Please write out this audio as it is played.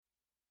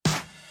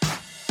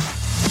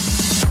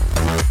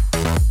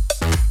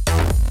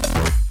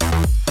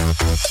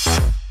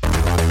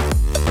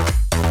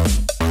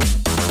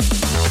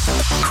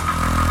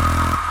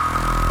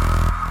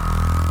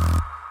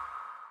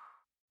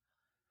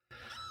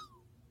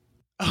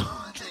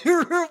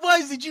it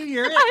was. Did you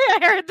hear it? I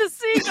heard the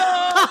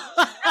seagull.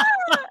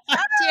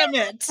 Damn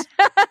it.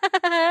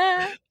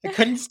 I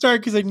couldn't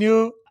start because I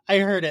knew I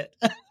heard it.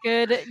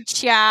 Good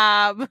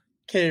job.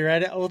 Okay,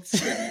 ready?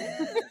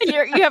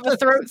 You have a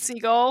throat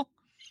seagull.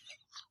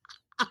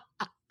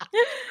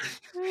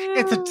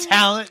 It's a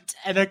talent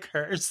and a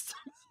curse.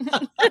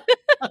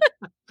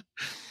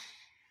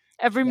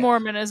 Every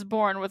Mormon is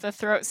born with a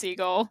throat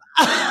seagull.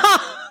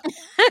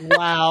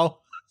 Wow.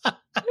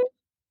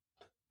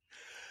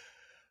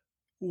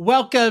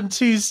 Welcome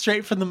to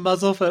Straight from the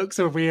Muzzle, folks,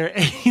 where we are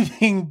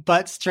anything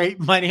but straight.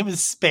 My name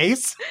is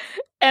Space.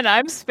 And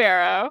I'm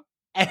Sparrow.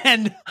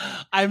 And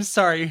I'm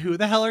sorry, who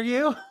the hell are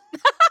you?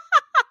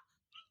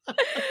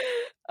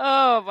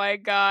 Oh my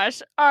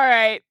gosh. All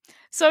right.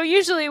 So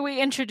usually we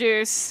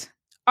introduce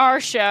our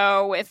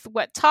show with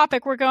what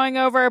topic we're going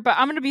over, but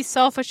I'm going to be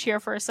selfish here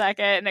for a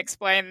second and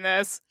explain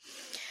this.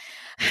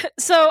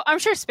 So I'm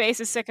sure Space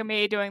is sick of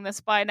me doing this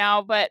by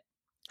now, but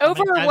How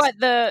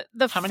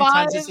many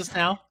times is this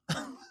now?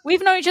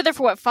 We've known each other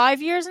for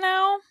 5 years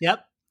now?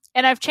 Yep.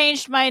 And I've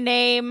changed my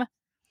name.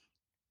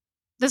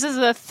 This is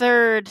the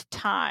third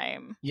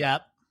time.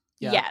 Yep.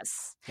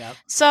 Yes. Yep.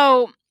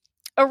 So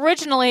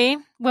originally,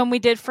 when we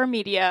did For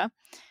Media,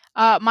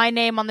 my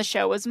name on the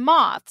show was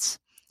Moths.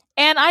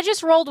 And I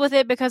just rolled with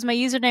it because my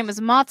username is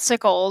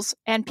Mothsicles,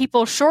 and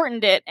people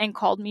shortened it and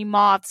called me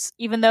Moths,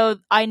 even though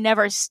I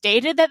never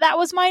stated that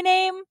was my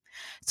name.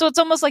 So it's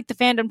almost like the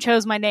fandom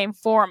chose my name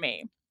for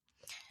me.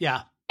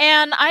 Yeah.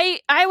 And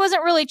I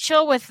wasn't really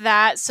chill with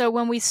that, so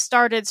when we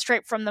started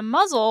Straight from the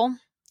Muzzle,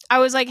 I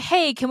was like,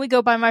 hey, can we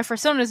go by my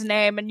Fursona's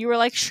name? And you were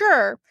like,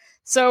 sure.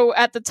 So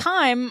at the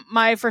time,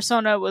 my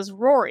Fursona was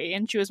Rory,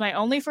 and she was my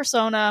only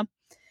Fursona.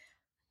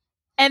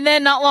 And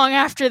then not long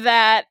after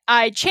that,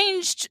 I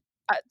changed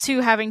to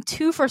having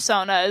two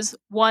Fursonas,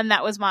 one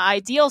that was my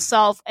ideal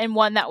self and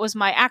one that was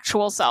my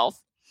actual self.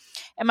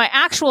 And my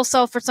actual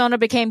self Fursona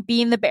became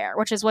Bean the Bear,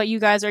 which is what you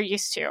guys are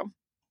used to.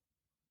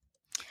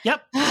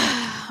 Yep.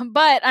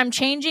 But I'm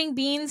changing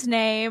Bean's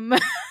name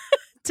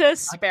to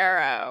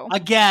Sparrow.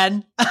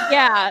 Again.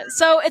 Yeah,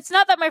 so it's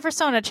not that my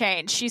Fursona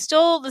changed. She's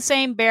still the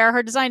same bear.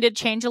 Her design did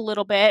change a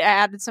little bit. I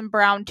added some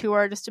brown to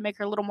her just to make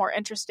her a little more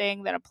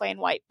interesting than a plain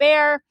white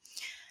bear.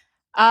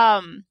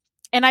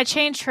 And I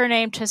changed her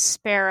name to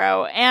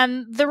Sparrow.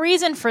 And the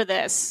reason for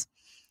this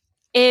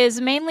is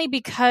mainly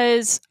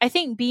because I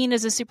think Bean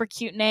is a super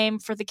cute name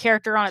for the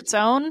character on its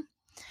own.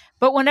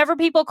 But whenever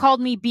people called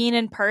me Bean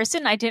in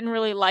person, I didn't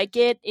really like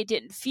it. It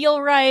didn't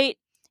feel right.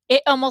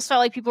 It almost felt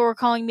like people were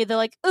calling me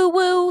ooh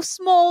woo,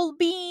 small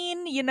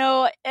bean. You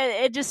know,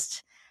 it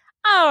just,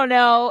 I don't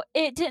know.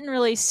 It didn't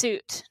really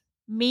suit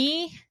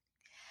me.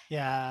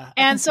 Yeah.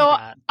 And so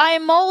I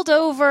mulled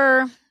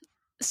over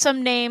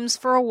some names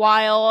for a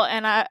while,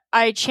 and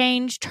I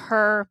changed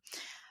her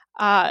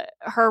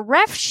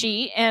ref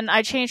sheet, and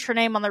I changed her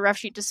name on the ref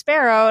sheet to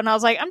Sparrow, and I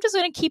was like, I'm just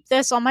going to keep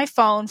this on my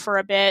phone for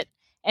a bit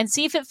and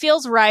see if it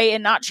feels right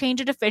and not change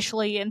it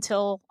officially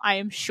until I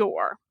am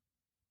sure.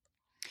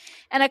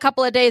 And a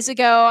couple of days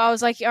ago, I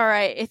was like, all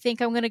right, I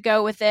think I'm going to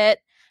go with it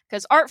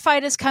because Art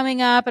Fight is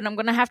coming up and I'm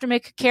going to have to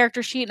make a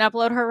character sheet and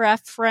upload her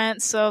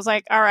reference. So I was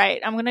like, all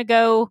right, I'm going to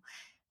go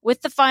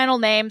with the final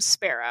name,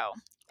 Sparrow.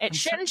 It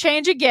shouldn't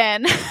change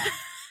again.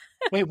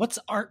 Wait, what's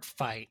Art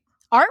Fight?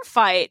 Art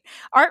Fight.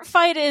 Art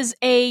Fight is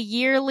a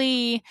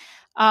yearly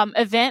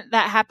event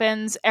that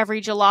happens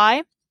every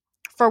July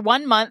for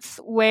 1 month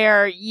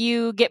where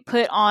you get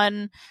put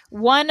on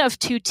one of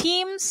two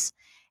teams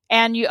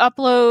and you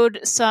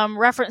upload some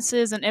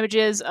references and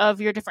images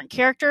of your different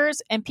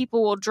characters, and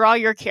people will draw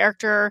your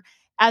character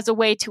as a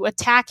way to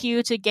attack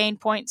you to gain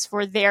points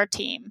for their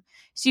team.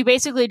 So you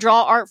basically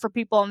draw art for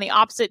people on the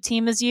opposite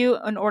team as you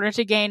in order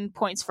to gain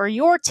points for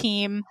your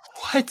team.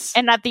 What?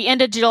 And at the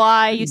end of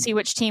July, you see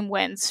which team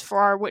wins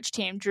for which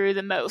team drew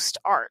the most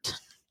art.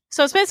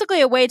 So it's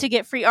basically a way to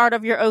get free art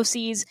of your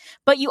OCs,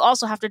 but you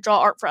also have to draw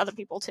art for other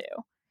people too.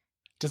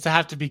 Does it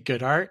have to be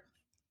good art?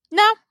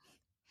 No.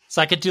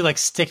 So I could do like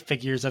stick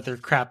figures if they're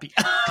crappy.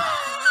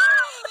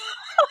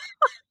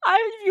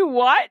 You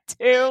want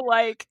to,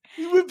 like,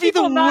 it would be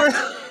the worst.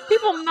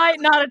 People might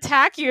not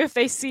attack you if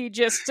they see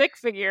just stick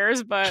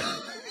figures, but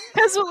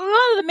because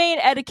one of the main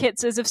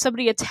etiquettes is if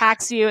somebody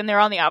attacks you and they're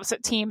on the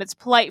opposite team, it's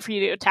polite for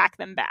you to attack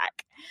them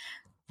back.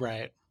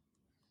 Right.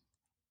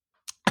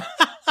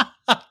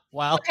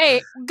 Wow.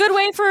 Hey, good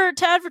way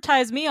to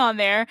advertise me on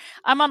there.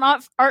 I'm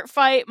on Art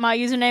Fight. My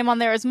username on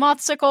there is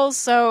Mothsicles.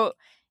 So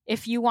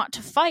if you want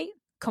to fight,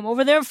 come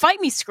over there and fight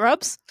me,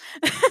 scrubs.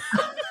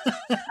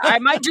 I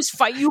might just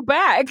fight you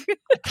back.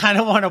 I kind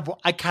of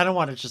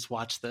want to just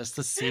watch this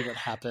to see what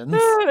happens.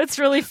 It's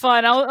really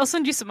fun. I'll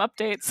send you some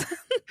updates.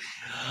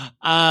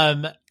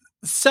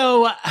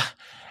 So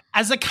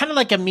as a kind of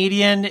like a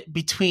median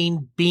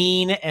between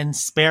Bean and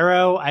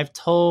Sparrow, I've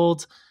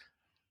told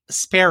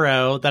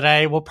Sparrow that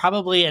I will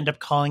probably end up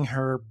calling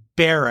her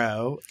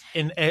Barrow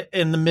in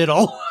the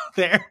middle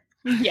there.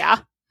 Yeah.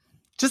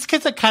 Just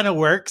because it kind of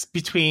works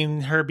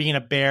between her being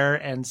a bear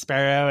and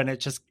Sparrow, and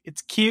it's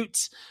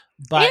cute.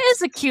 But it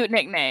is a cute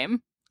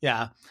nickname.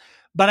 Yeah.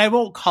 But I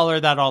won't call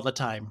her that all the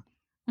time.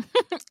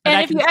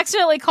 And if you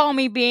accidentally call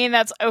me Bean,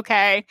 that's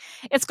okay.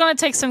 It's going to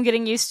take some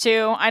getting used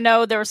to. I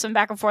know there was some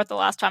back and forth the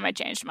last time I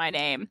changed my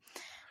name.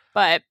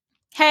 But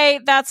hey,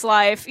 that's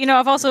life.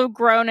 I've also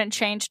grown and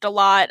changed a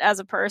lot as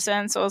a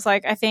person. So I was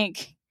like, I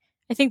think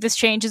this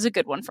change is a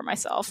good one for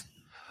myself.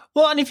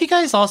 Well, and if you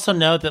guys also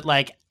know that,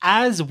 like,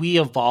 as we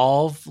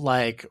evolve,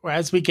 like, or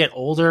as we get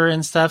older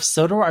and stuff,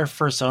 so do our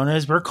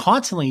personas. We're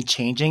constantly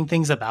changing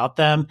things about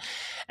them.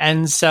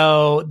 And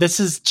so this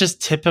is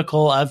just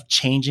typical of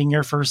changing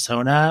your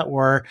persona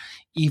or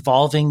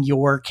evolving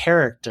your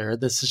character.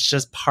 This is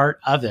just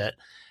part of it.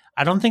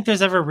 I don't think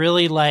there's ever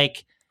really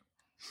like,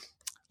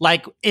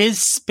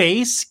 is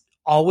space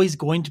always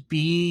going to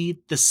be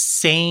the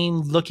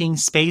same looking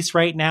space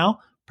right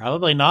now?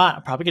 Probably not.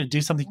 I'm probably going to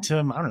do something to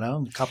him, I don't know,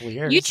 in a couple of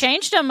years. You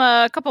changed him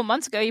a couple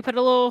months ago. You put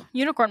a little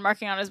unicorn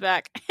marking on his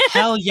back.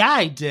 Hell yeah,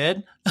 I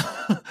did.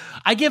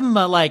 I give him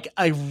a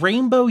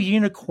rainbow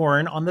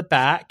unicorn on the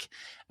back,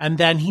 and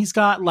then he's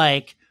got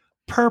like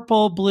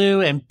purple,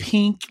 blue, and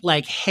pink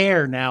like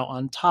hair now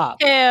on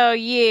top. Hell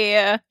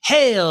yeah.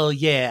 Hell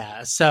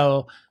yeah.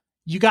 So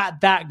you got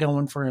that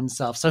going for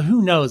himself. So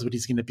who knows what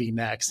he's going to be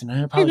next? And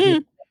he'll probably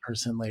be a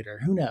person later.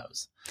 Who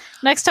knows?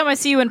 Next time I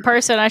see you in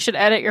person, I should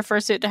edit your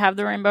fursuit to have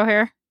the rainbow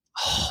hair.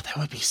 Oh, that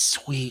would be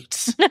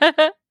sweet.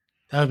 That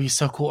would be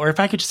so cool. Or if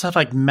I could just have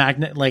like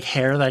magnet like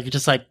hair that I could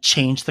just like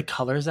change the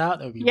colors out,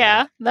 that would be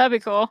that'd be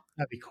cool.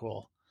 That'd be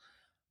cool.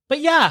 But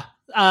yeah,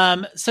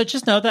 so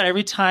just know that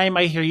every time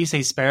I hear you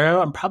say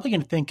Sparrow, I'm probably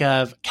going to think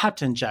of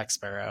Captain Jack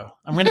Sparrow.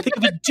 I'm going to think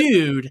of a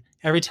dude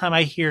every time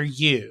I hear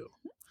you.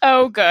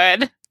 Oh,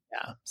 good.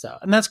 Yeah. So,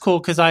 and that's cool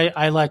because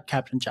I like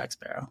Captain Jack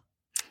Sparrow.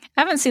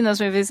 I haven't seen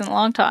those movies in a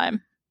long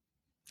time.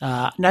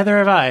 Neither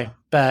have I,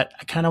 but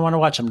I kind of want to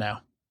watch them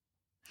now.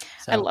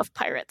 So. I love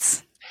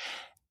pirates.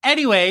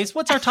 Anyways,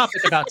 what's our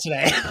topic about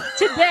today?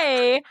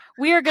 Today,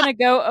 we are going to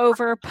go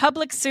over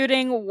public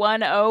suiting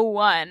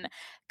 101.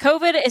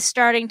 COVID is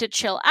starting to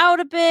chill out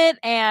a bit,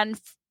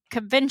 and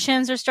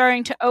conventions are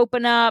starting to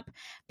open up.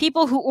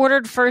 People who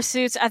ordered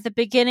fursuits at the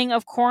beginning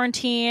of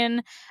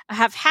quarantine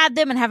have had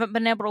them and haven't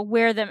been able to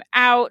wear them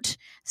out.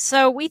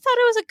 So we thought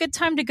it was a good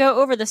time to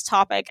go over this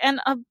topic. And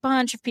a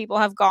bunch of people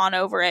have gone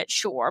over it,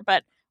 sure,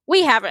 but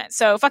we haven't.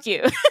 So fuck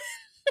you.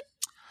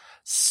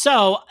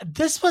 So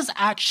this was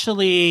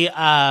actually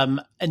an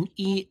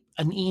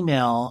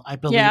email, I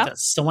believe, that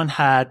someone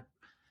had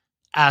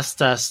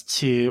asked us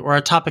to, or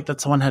a topic that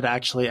someone had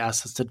actually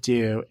asked us to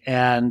do.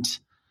 And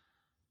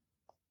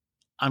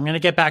I'm going to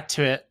get back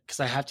to it because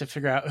I have to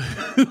figure out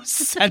who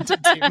sent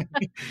it to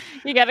me.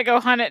 You got to go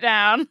hunt it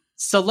down.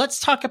 So let's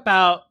talk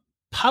about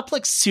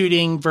public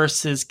suiting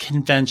versus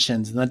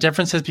conventions and the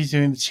differences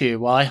between the two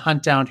while I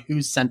hunt down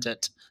who sent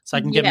it so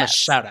I can give them a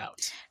shout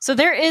out. So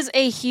there is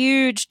a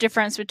huge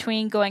difference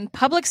between going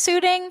public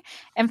suiting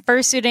and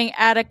fursuiting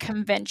at a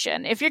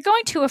convention. If you're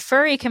going to a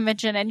furry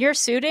convention and you're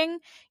suiting,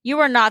 you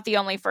are not the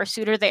only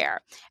fursuiter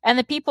there. And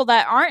the people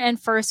that aren't in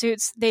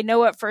fursuits, they know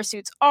what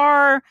fursuits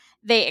are,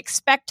 they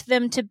expect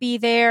them to be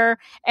there,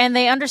 and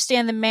they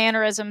understand the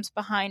mannerisms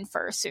behind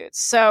fursuits.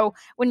 So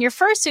when you're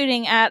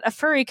fursuiting at a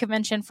furry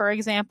convention, for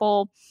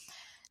example,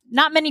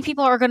 not many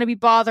people are going to be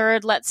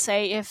bothered, let's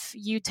say, if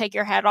you take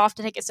your hat off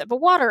to take a sip of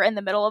water in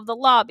the middle of the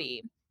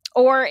lobby.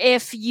 Or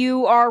if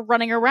you are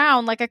running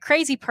around like a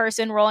crazy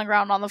person rolling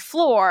around on the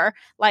floor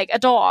like a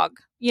dog.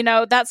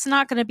 That's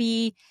not going to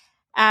be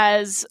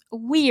as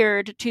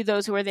weird to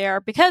those who are there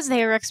because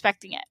they are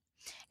expecting it.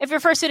 If you're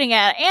fursuiting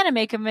at an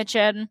anime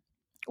convention,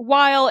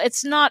 while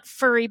it's not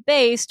furry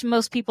based,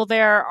 most people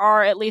there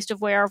are at least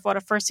aware of what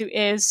a fursuit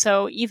is.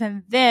 So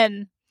even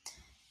then,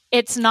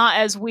 it's not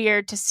as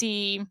weird to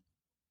see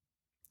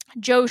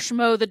Joe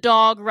Schmo the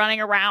dog running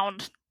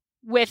around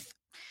with,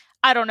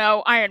 I don't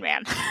know, Iron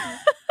Man.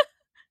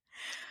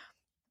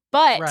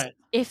 But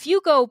if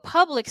you go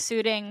public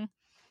suiting,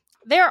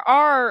 there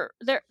are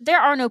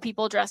no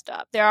people dressed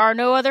up. There are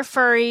no other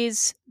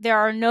furries. There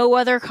are no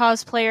other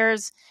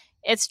cosplayers.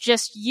 It's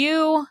just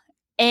you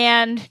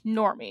and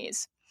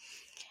normies.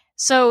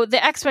 So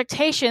the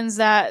expectations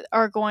that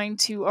are going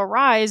to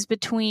arise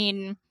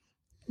between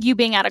you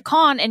being at a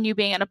con and you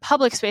being at a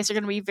public space are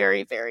going to be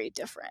very, very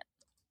different.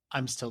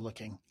 I'm still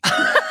looking.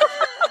 I'm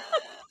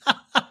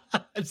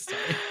sorry.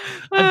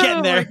 I'm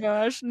getting there. Oh my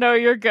gosh. No,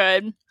 you're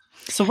good.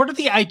 So what are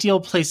the ideal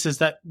places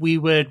that we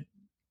would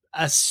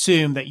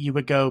assume that you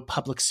would go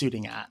public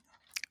suiting at?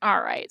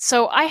 All right.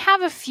 So I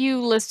have a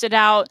few listed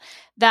out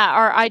that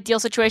are ideal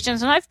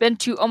situations, and I've been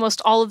to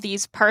almost all of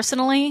these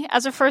personally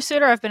as a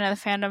fursuiter. I've been in the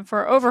fandom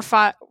for over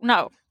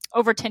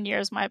 10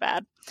 years, my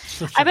bad.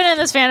 I've been in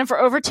this fandom for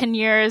over 10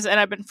 years, and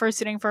I've been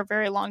fursuiting for a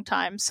very long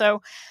time.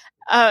 So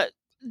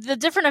the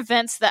different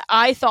events that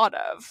I thought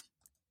of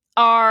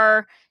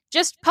are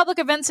just public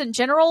events in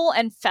general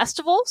and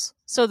festivals.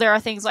 So there are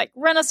things like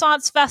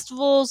Renaissance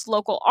festivals,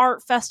 local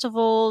art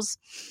festivals,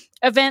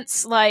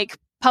 events like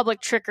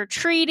public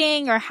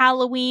trick-or-treating or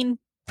Halloween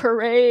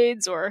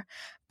parades or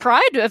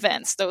Pride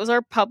events. Those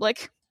are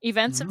public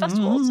events and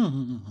festivals.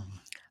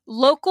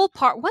 Local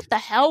park. What the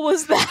hell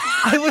was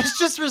that? I was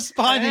just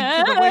responding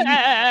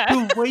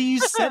to the way you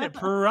said it.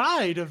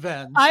 Pride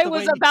events. I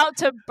was about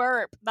to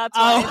burp. That's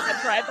why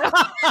I said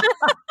pride.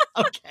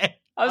 Okay.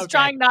 I was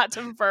trying not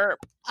to burp.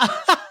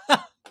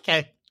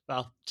 Okay.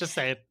 Well, just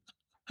say it.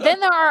 Then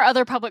there are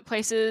other public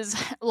places,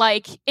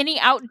 like any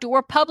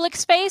outdoor public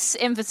space,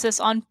 emphasis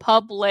on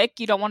public.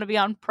 You don't want to be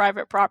on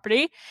private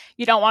property.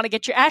 You don't want to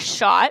get your ass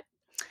shot.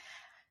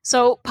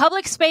 So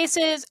public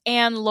spaces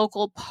and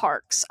local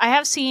parks. I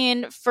have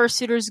seen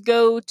fursuiters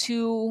go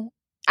to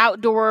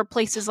outdoor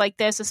places like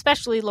this,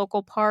 especially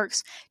local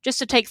parks, just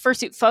to take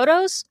fursuit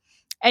photos.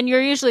 And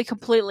you're usually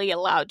completely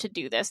allowed to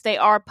do this. They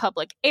are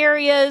public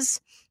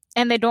areas,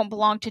 and they don't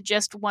belong to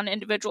just one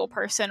individual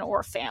person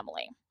or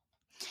family.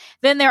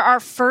 Then there are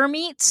fur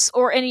meets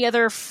or any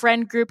other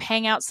friend group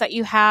hangouts that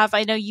you have.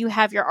 I know you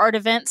have your art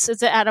events.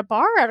 Is it at a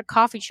bar or at a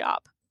coffee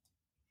shop?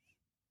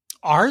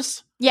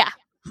 Ours? Yeah.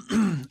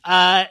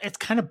 It's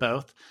kind of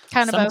both.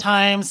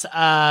 Sometimes,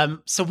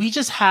 so we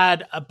just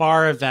had a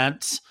bar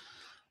event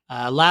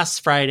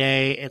last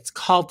Friday. It's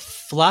called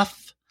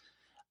Fluff,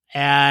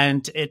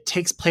 and it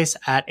takes place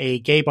at a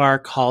gay bar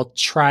called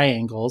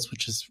Triangles,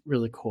 which is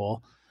really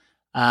cool.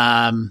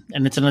 And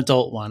it's an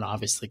adult one,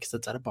 obviously, because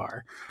it's at a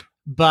bar.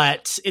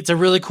 But it's a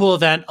really cool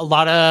event. A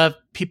lot of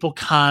people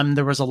come.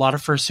 There was a lot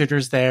of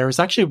fursuiters there. There was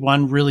actually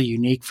one really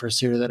unique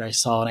fursuiter that I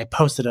saw, and I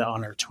posted it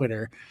on our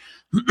Twitter.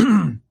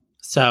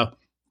 So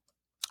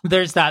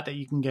there's that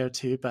you can go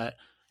to. But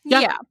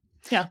yeah.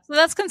 So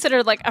that's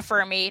considered like a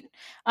fur meet.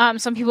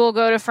 Some people will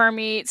go to fur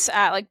meets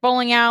at like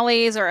bowling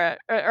alleys or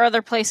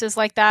other places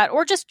like that,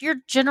 or just your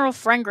general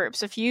friend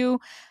groups. If you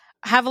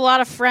have a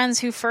lot of friends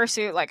who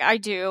fursuit like I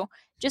do,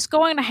 just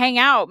going to hang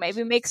out,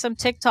 maybe make some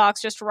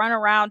TikToks, just run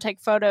around, take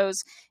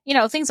photos,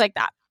 things like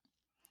that.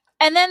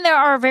 And then there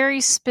are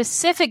very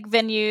specific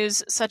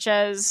venues such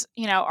as,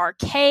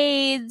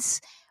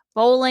 arcades,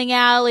 bowling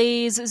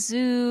alleys,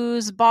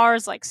 zoos,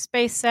 bars like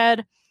Space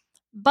said.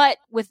 But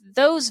with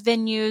those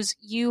venues,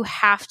 you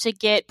have to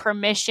get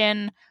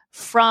permission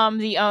from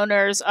the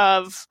owners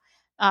of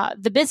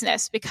the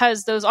business,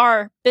 because those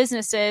are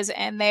businesses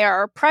and they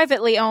are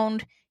privately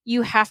owned.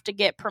 You have to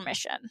get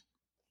permission.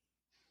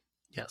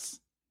 Yes.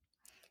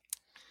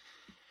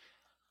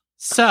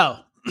 So,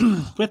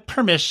 with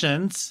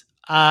permissions,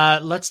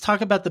 let's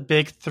talk about the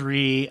big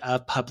three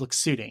of public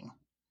suiting: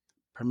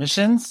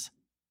 permissions,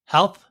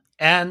 health,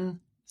 and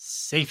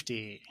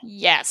safety.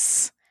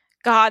 Yes.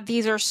 God,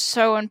 these are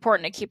so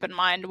important to keep in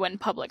mind when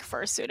public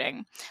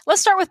fursuiting.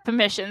 Let's start with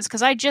permissions,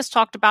 because I just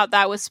talked about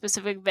that with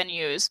specific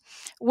venues.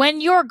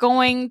 When you're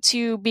going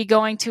to be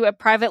going to a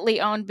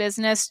privately owned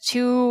business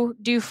to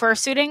do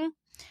fursuiting,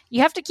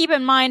 you have to keep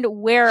in mind,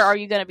 where are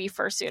you going to be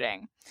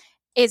fursuiting?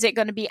 Is it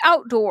going to be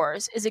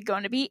outdoors? Is it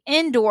going to be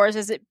indoors?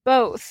 Is it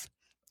both?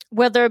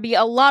 Will there be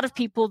a lot of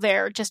people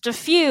there? Just a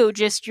few?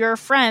 Just your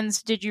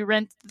friends? Did you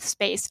rent the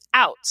space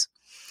out?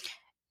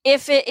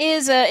 If it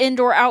is an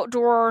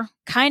indoor-outdoor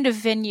kind of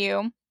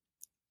venue,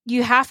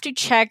 you have to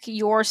check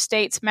your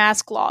state's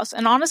mask laws.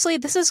 And honestly,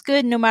 this is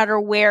good no matter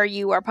where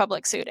you are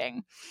public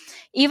suiting.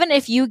 Even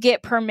if you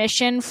get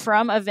permission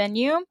from a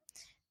venue,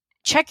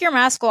 check your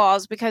mask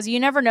laws, because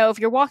you never know if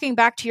you're walking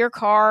back to your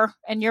car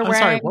and you're wearing...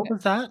 Sorry, what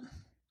was that?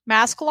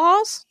 Mask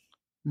laws?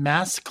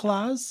 Mask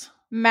laws?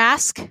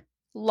 Mask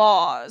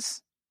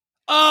laws.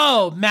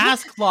 Oh,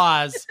 mask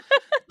laws.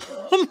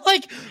 I'm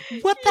like,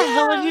 what the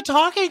hell are you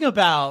talking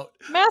about?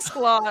 Mask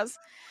laws.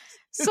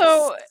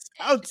 So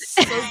sounds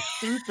so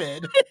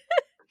stupid.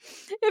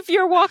 If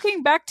you're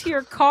walking back to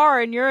your car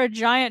and you're a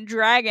giant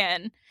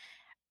dragon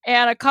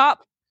and a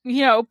cop,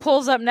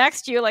 pulls up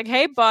next to you like,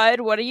 hey,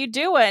 bud, what are you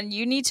doing?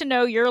 You need to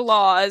know your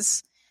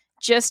laws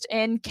just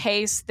in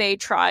case they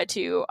try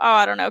to,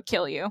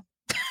 kill you.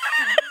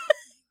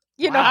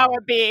 Know how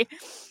it'd be.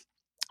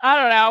 I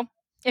don't know.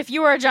 If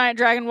you were a giant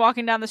dragon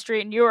walking down the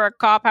street and you were a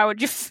cop, how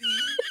would you feel?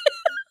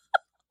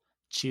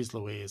 Jeez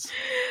Louise.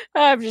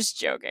 I'm just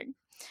joking.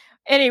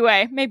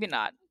 Anyway, maybe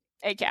not.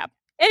 ACAB.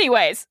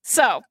 Anyways,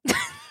 so.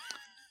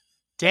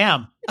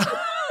 Damn.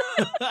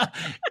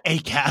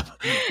 ACAB.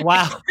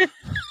 Wow.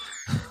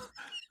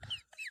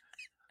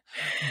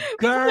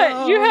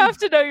 Girl. You have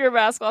to know your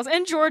mask laws.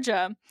 In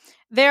Georgia,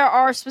 there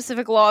are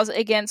specific laws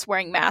against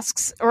wearing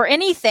masks or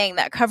anything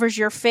that covers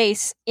your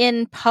face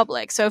in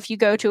public. So if you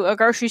go to a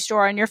grocery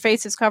store and your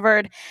face is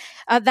covered,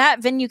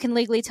 that venue can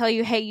legally tell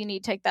you, hey, you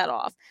need to take that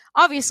off.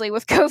 Obviously,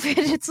 with COVID,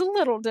 it's a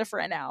little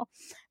different now.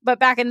 But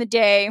back in the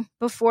day,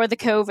 before the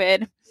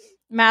COVID,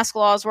 mask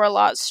laws were a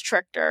lot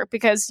stricter,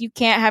 because you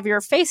can't have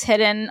your face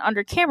hidden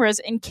under cameras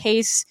in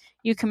case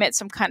you commit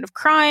some kind of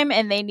crime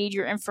and they need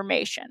your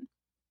information.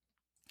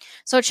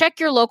 So check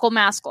your local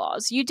mask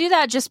laws. You do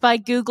that just by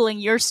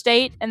Googling your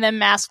state and then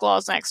mask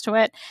laws next to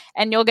it,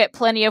 and you'll get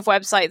plenty of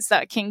websites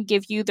that can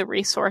give you the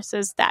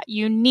resources that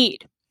you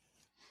need.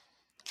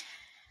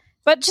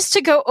 But just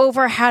to go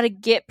over how to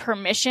get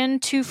permission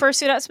to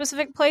fursuit at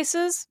specific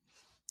places,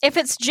 if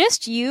it's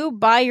just you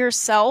by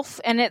yourself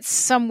and it's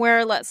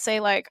somewhere, let's say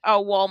like a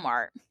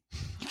Walmart,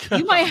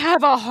 you might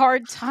have a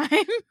hard time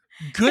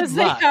Good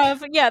luck.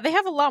 They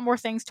have a lot more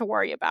things to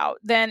worry about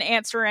than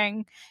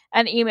answering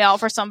an email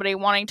for somebody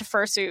wanting to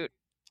fursuit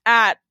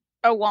at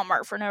a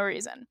Walmart for no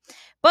reason.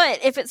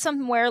 But if it's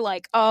somewhere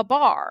like a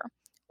bar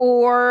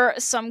or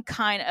some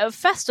kind of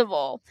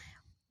festival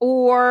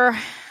or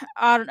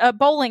a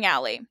bowling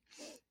alley,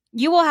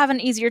 you will have an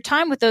easier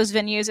time with those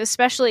venues,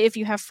 especially if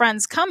you have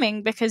friends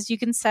coming, because you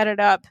can set it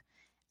up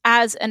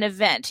as an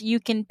event. You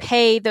can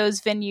pay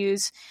those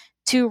venues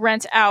to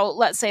rent out,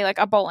 let's say, like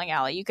a bowling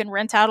alley. You can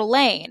rent out a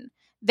lane.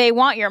 They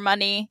want your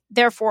money,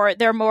 therefore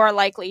they're more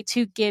likely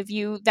to give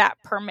you that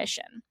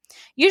permission.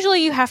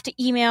 Usually you have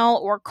to email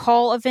or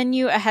call a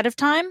venue ahead of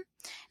time,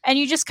 and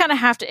you just kind of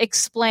have to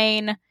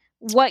explain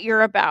what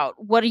you're about.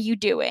 What are you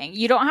doing?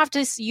 You don't have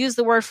to use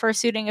the word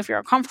fursuiting if you're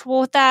uncomfortable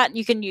with that.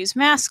 You can use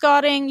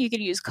mascotting, you can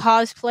use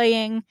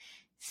cosplaying,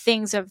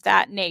 things of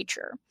that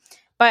nature.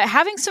 But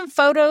having some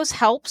photos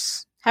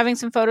helps. Having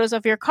some photos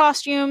of your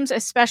costumes,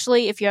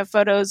 especially if you have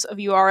photos of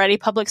you already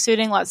public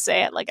suiting, let's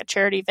say at like a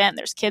charity event,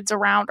 there's kids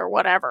around or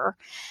whatever,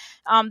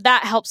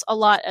 that helps a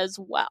lot as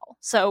well.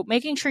 So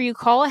making sure you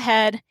call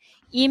ahead,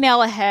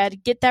 email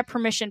ahead, get that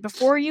permission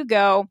before you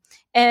go,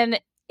 and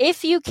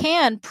if you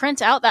can,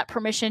 print out that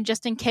permission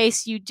just in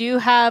case you do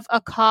have a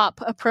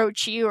cop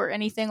approach you or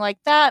anything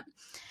like that,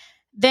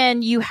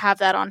 then you have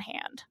that on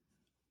hand.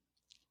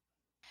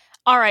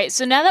 All right,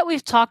 so now that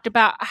we've talked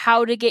about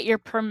how to get your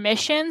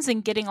permissions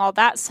and getting all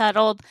that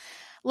settled,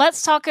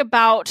 let's talk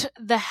about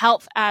the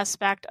health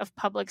aspect of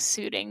public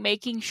suiting,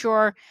 making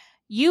sure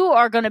you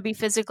are going to be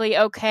physically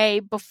okay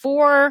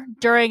before,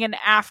 during, and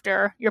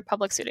after your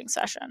public suiting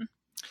session.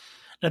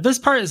 Now, this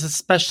part is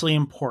especially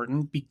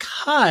important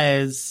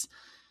because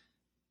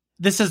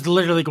this is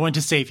literally going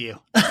to save you.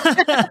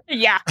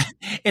 Yeah.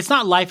 It's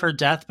not life or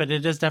death, but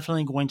it is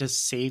definitely going to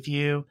save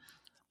you.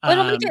 But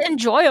it'll make it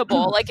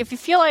enjoyable. Like, if you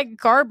feel like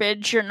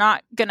garbage, you're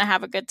not going to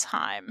have a good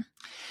time.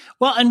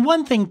 Well, and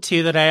one thing,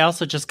 too, that I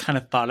also just kind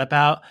of thought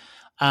about,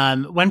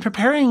 when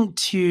preparing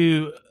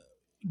to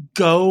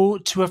go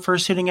to a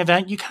fursuiting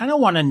event, you kind of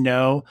want to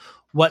know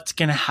what's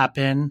going to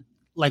happen,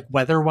 like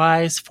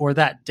weather-wise, for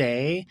that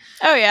day.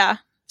 Oh, yeah.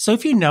 So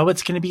if you know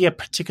it's going to be a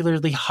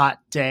particularly hot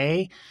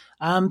day,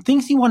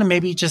 things you want to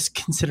maybe just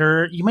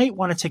consider, you might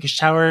want to take a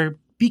shower,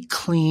 be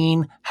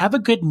clean, have a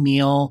good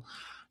meal,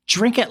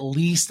 drink at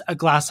least a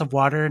glass of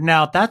water.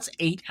 Now, that's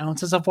 8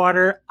 ounces of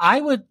water. I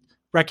would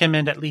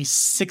recommend at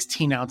least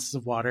 16 ounces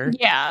of water.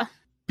 Yeah.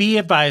 Be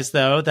advised,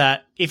 though,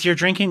 that if you're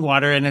drinking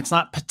water and it's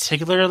not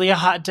particularly a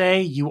hot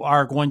day, you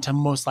are going to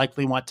most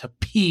likely want to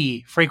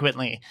pee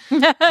frequently.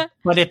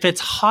 But if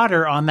it's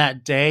hotter on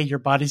that day, your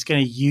body's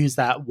going to use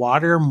that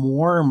water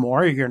more and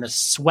more. You're going to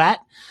sweat.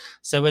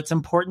 So it's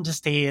important to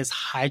stay as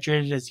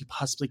hydrated as you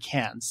possibly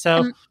can.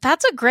 So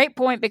that's a great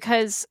point,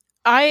 because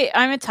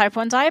I'm a type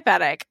 1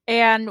 diabetic,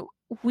 and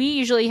we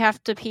usually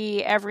have to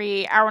pee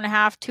every hour and a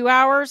half, 2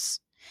 hours.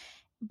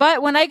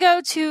 But when I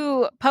go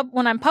to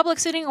when I'm public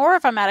suiting, or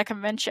if I'm at a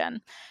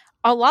convention,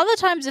 a lot of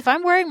the times if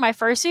I'm wearing my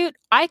fursuit,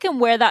 I can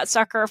wear that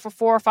sucker for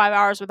 4 or 5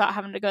 hours without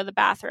having to go to the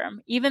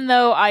bathroom, even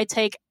though I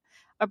take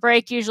a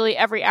break usually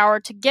every hour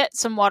to get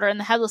some water in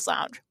the headless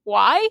lounge.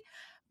 Why?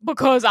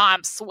 Because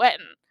I'm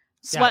sweating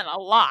a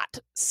lot.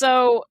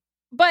 So,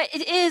 but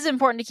it is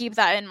important to keep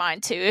that in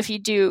mind too. If you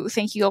do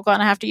think you're going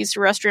to have to use the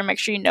restroom, make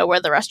sure you know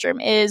where the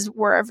restroom is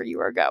wherever you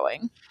are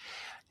going.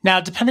 Now,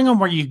 depending on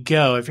where you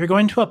go, if you're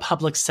going to a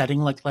public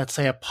setting, like let's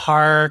say a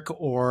park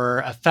or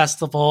a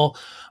festival,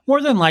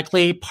 more than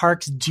likely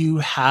parks do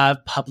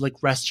have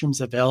public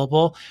restrooms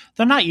available.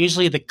 They're not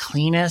usually the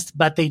cleanest,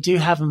 but they do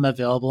have them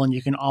available and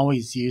you can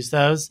always use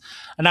those.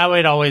 And I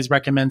would always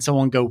recommend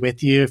someone go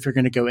with you if you're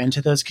going to go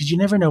into those, because you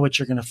never know what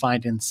you're going to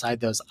find inside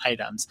those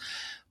items.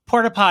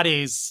 Porta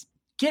potties.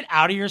 Get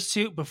out of your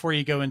suit before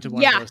you go into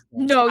one of those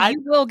things. No,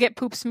 you will get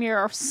poop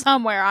smear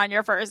somewhere on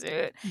your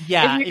fursuit.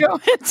 Yeah. If you go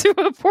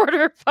into a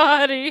porta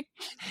potty.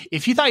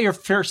 If you thought your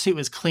fursuit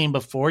was clean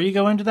before you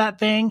go into that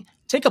thing,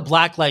 take a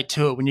black light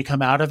to it when you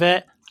come out of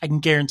it. I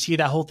can guarantee you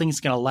that whole thing is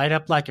going to light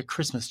up like a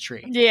Christmas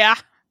tree. Yeah.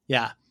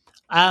 Yeah.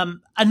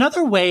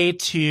 Another way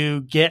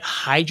to get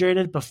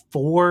hydrated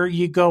before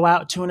you go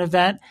out to an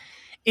event,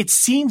 it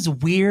seems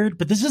weird,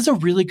 but this is a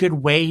really good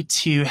way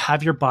to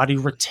have your body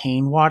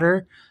retain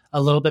water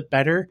a little bit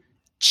better.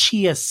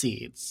 Chia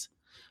seeds.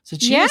 So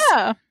chia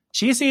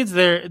seeds,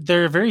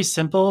 they're very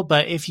simple,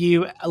 but if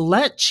you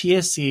let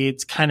chia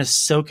seeds kind of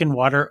soak in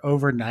water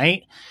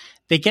overnight,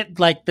 they get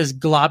like this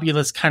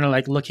globulous kind of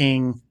like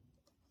looking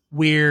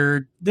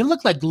weird. They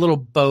look like little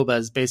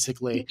bobas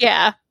basically.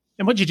 Yeah.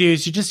 And what you do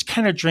is you just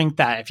kind of drink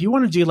that. If you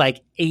want to do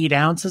like 8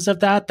 ounces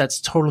of that,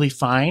 that's totally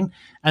fine.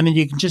 And then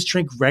you can just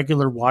drink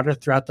regular water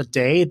throughout the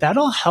day.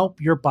 That'll help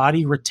your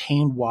body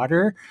retain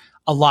water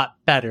a lot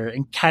better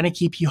and kind of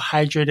keep you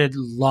hydrated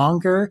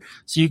longer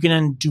so you can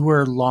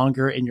endure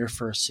longer in your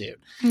fursuit.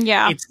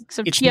 Yeah.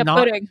 Some chia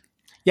pudding.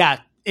 Yeah.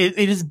 It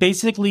is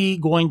basically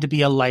going to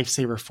be a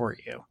lifesaver for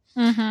you.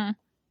 Mm-hmm.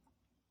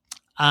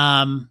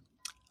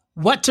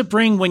 What to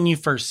bring when you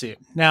fursuit.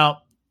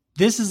 Now,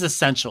 this is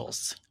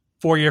essentials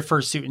for your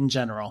fursuit in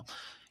general.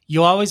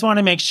 You always want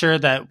to make sure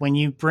that when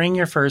you bring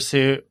your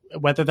fursuit,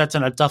 whether that's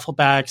in a duffel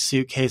bag,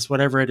 suitcase,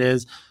 whatever it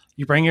is,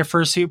 you bring your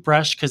fursuit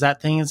brush because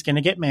that thing is going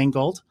to get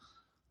mangled.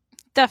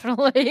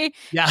 Definitely.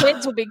 Yeah.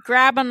 Kids will be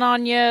grabbing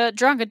on you.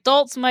 Drunk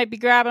adults might be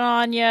grabbing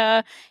on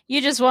you.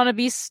 You just want to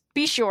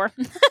be sure.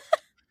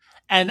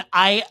 And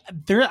I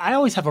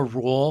always have a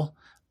rule.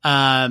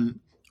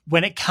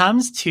 When it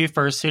comes to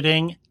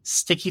fursuiting,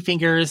 sticky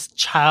fingers,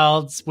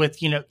 childs with,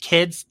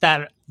 kids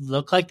that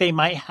look like they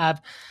might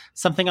have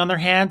something on their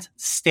hands,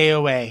 stay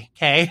away.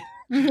 Okay.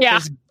 Yeah.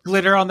 There's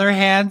glitter on their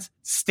hands,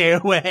 stay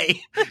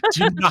away.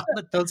 Do not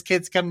let those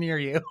kids come near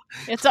you.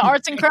 It's an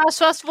arts and crafts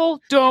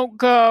festival. Don't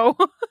go.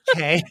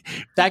 Okay.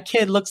 That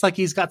kid looks like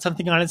he's got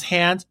something on his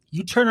hands.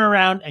 You turn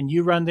around and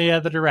you run the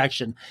other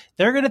direction.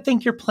 They're going to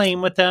think you're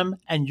playing with them,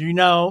 and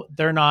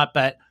they're not,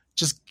 but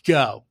just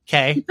go.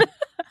 Okay.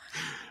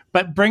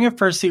 But bring a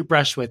fursuit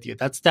brush with you.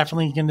 That's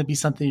definitely going to be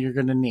something you're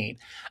going to need.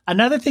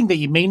 Another thing that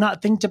you may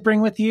not think to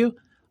bring with you,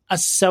 a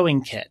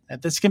sewing kit. Now,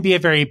 this can be a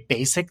very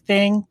basic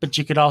thing, but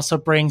you could also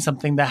bring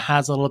something that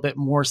has a little bit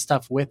more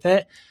stuff with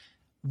it.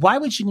 Why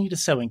would you need a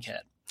sewing kit?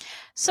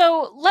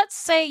 So let's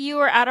say you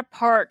are at a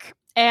park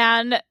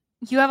and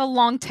you have a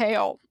long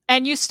tail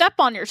and you step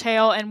on your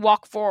tail and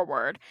walk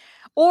forward.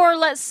 Or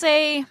let's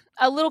say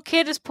a little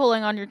kid is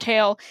pulling on your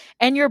tail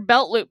and your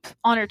belt loop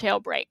on your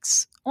tail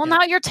breaks. Well,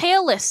 now you're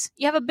tailless.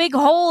 You have a big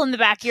hole in the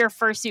back of your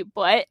fursuit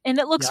butt, and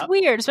it looks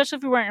weird, especially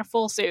if you're wearing a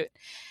full suit.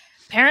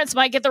 Parents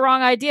might get the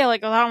wrong idea,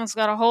 like, oh, that one's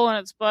got a hole in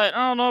its butt.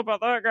 I don't know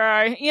about that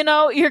guy.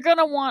 You're going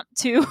to want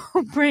to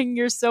bring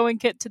your sewing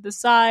kit to the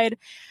side,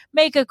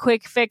 make a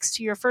quick fix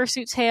to your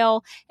fursuit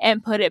tail,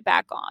 and put it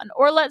back on.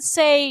 Or let's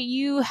say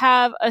you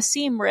have a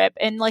seam rip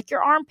in like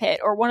your armpit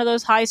or one of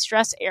those high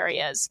stress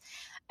areas.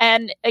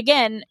 And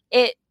again,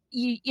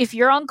 if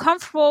you're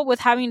uncomfortable with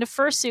having to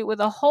fursuit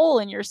with a hole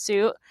in your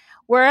suit,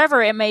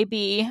 wherever it may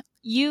be,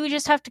 you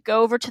just have to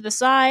go over to the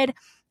side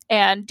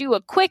and do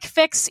a quick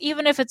fix,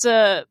 even if it's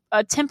a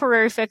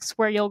temporary fix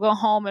where you'll go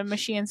home and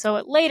machine sew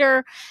it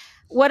later.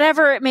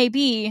 Whatever it may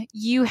be,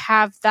 you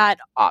have that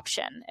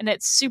option, and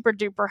it's super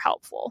duper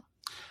helpful.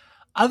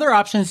 Other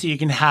options that you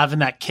can have in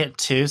that kit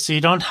too, so you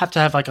don't have to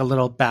have like a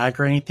little bag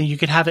or anything. You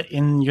could have it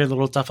in your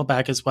little duffel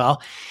bag as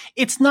well.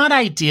 It's not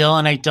ideal,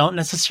 and I don't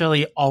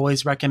necessarily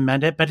always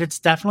recommend it, but it's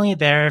definitely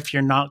there if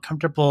you're not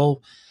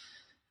comfortable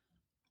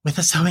with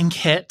a sewing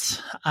kit.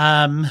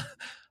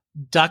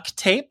 Duct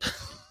tape.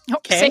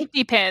 Okay.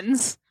 Safety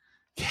pins.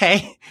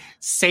 Okay.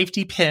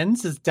 Safety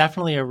pins is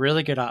definitely a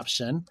really good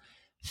option.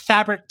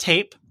 Fabric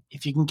tape,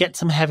 if you can get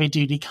some heavy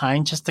duty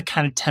kind, just to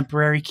kind of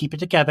temporary keep it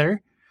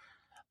together.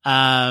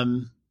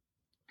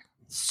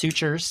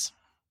 Sutures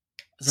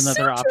is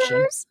another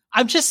option.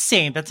 I'm just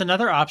saying that's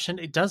another option.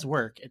 It does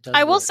work.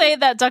 I will say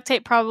that duct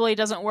tape probably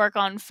doesn't work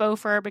on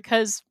faux fur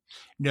because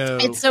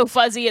it's so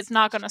fuzzy, it's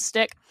not going to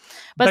stick.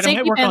 But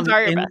safety pins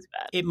are your best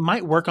bet. It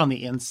might work on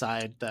the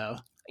inside, though.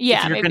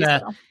 Yeah, maybe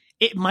so.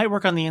 It might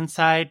work on the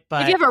inside,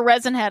 but if you have a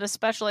resin head,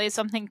 especially,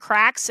 something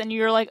cracks and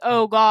you're like,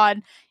 oh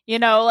God,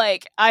 I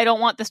don't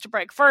want this to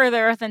break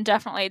further, then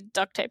definitely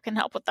duct tape can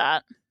help with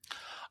that.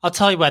 I'll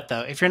tell you what,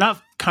 though, if you're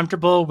not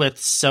comfortable with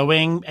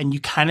sewing and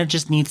you kind of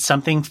just need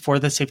something for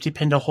the safety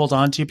pin to hold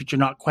on to, but you're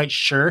not quite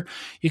sure,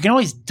 you can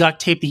always duct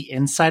tape the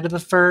inside of the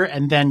fur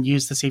and then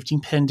use the safety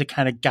pin to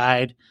kind of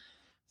guide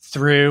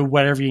through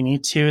whatever you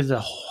need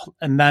to,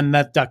 and then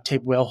that duct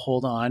tape will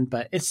hold on.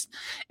 But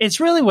it's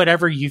really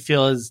whatever you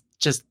feel is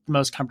just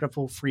most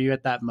comfortable for you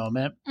at that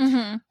moment.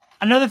 Mm-hmm.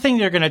 Another thing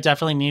you're going to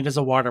definitely need is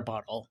a water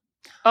bottle.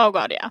 Oh,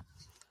 God, yeah.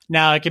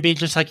 Now, it could be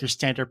just like your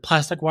standard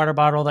plastic water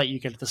bottle that you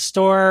get at the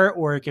store,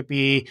 or it could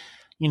be,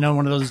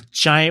 one of those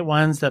giant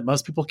ones that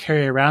most people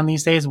carry around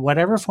these days.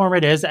 Whatever form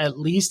it is, at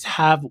least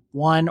have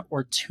one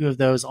or two of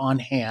those on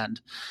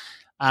hand.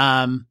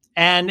 And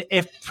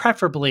if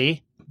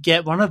preferably,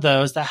 get one of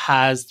those that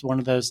has one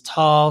of those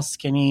tall,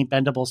 skinny,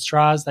 bendable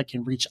straws that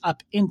can reach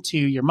up into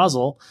your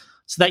muzzle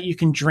so that you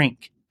can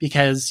drink,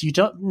 because you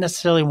don't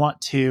necessarily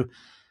want to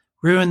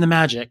ruin the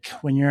magic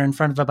when you're in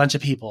front of a bunch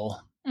of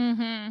people.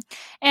 Mm-hmm.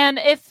 And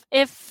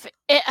if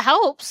it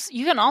helps,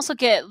 you can also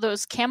get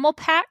those camel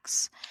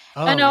packs.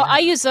 I know I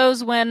use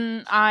those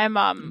when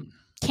I'm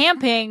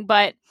camping,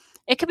 but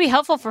it could be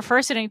helpful for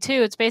fursuiting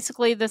too. It's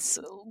basically this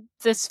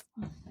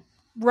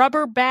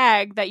rubber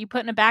bag that you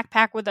put in a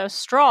backpack with a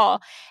straw,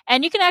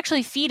 and you can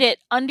actually feed it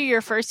under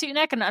your fursuit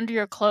neck and under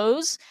your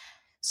clothes,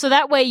 so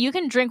that way you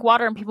can drink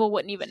water and people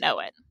wouldn't even know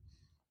it.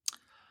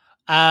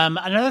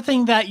 Another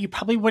thing that you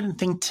probably wouldn't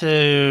think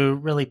to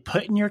really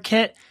put in your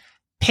kit,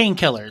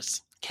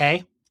 painkillers.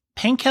 Okay.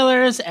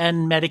 Painkillers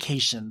and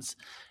medications.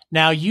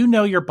 Now, you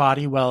know your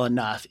body well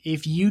enough.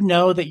 If you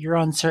know that you're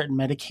on certain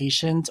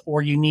medications,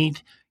 or you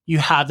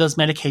have those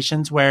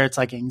medications where it's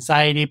like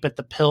anxiety, but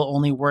the pill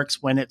only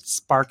works when it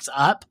sparks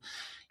up,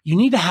 you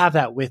need to have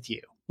that with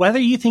you. Whether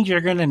you think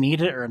you're going to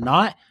need it or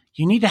not,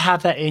 you need to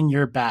have that in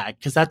your bag,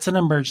 because that's an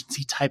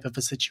emergency type of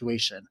a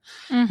situation.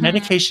 Mm-hmm.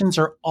 Medications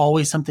are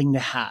always something to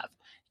have.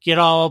 You could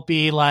all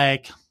be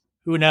like,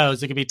 who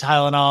knows? It could be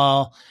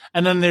Tylenol.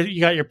 And then you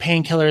got your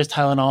painkillers,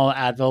 Tylenol,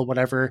 Advil,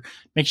 whatever.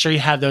 Make sure you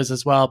have those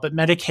as well. But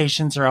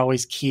medications are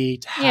always key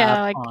to have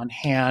like on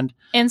hand.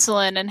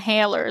 Insulin,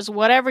 inhalers,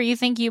 whatever you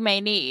think you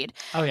may need.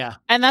 Oh, yeah.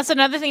 And that's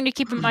another thing to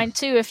keep in mind,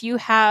 too. If you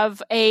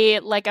have a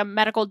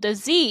medical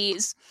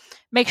disease,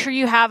 make sure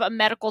you have a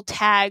medical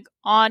tag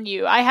on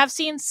you. I have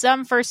seen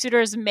some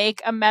fursuiters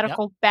make a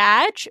medical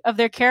badge of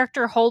their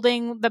character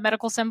holding the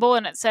medical symbol,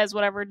 and it says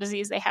whatever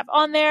disease they have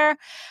on there.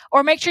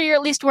 Or make sure you're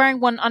at least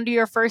wearing one under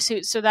your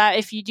fursuit so that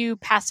if you do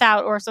pass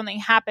out or something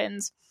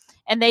happens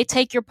and they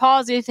take your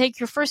paws, they take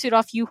your fursuit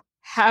off, you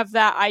have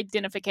that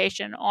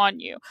identification on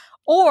you.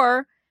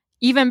 Or,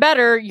 even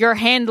better, your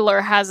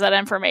handler has that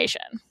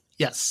information.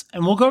 Yes.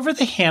 And we'll go over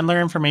the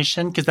handler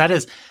information because that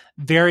is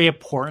very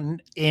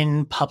important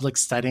in public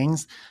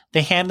settings.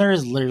 The handler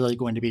is literally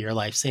going to be your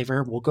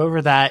lifesaver. We'll go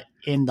over that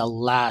in the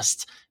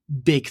last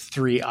big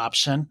 3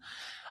 option.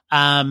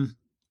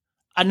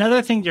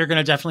 Another thing you're going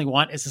to definitely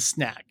want is a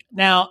snack.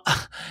 Now,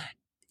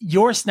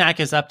 your snack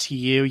is up to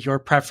you, your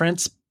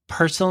preference.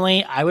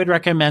 Personally, I would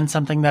recommend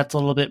something that's a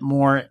little bit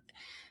more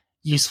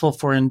useful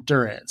for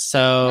endurance.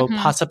 So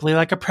possibly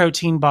like a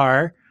protein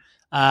bar.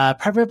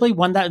 Preferably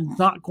one that's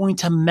not going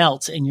to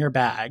melt in your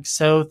bag.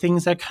 So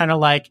things that kind of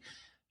like,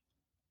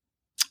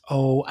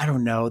 I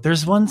don't know.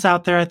 There's ones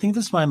out there. I think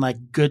this one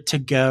like Good to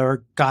Go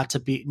or Got to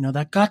Be. No,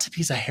 that Got to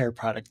Be is a hair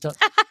product.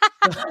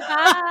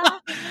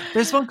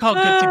 There's one called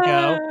Good to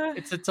Go.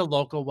 It's a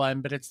local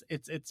one, but it's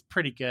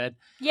pretty good.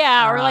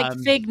 Yeah, or like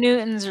Fig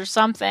Newtons or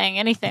something.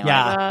 Anything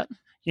like that.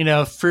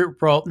 Not fruit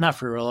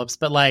roll-ups,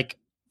 but like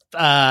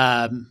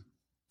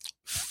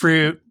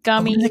fruit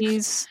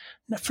gummies.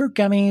 Not fruit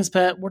gummies,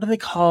 but what are they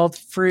called?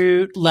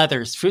 Fruit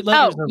leathers. Fruit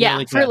leathers are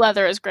really good. Fruit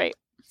leather is great.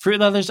 Fruit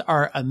leathers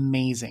are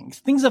amazing.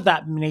 Things of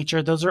that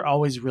nature, those are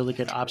always really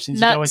good options.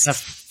 Nuts. You can always have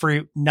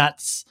fruit,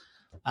 nuts,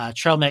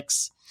 trail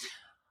mix.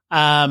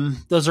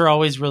 Those are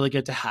always really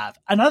good to have.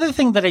 Another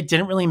thing that I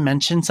didn't really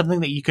mention,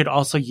 something that you could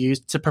also use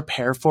to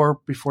prepare for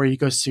before you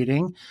go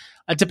suiting,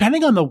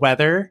 depending on the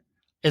weather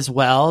as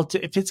well.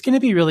 If it's going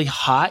to be really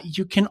hot,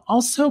 you can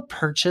also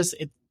purchase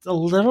it a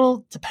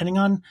little, depending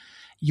on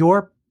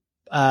your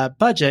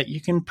budget,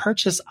 you can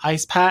purchase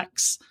ice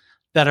packs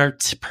that are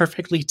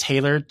perfectly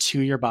tailored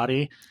to your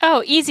body.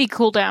 Oh, easy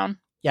cool down.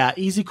 Yeah,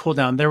 easy cool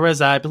down. There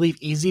was, I believe,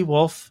 Easy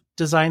Wolf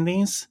designed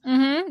these.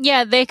 Mm-hmm.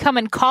 Yeah, they come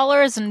in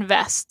collars and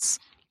vests.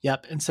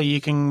 Yep, and so you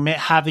can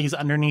have these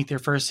underneath your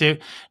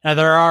fursuit. Now,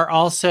 there are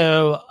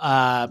also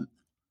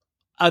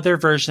other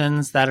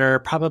versions that are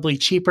probably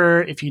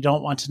cheaper. If you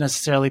don't want to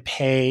necessarily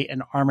pay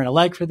an arm and a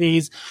leg for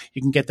these,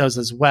 you can get those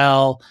as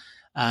well.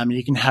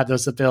 You can have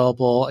those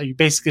available. You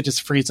basically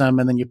just freeze them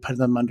and then you put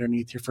them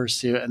underneath your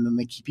fursuit and then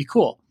they keep you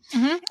cool.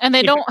 Mm-hmm. And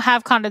they don't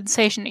have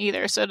condensation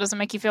either, so it doesn't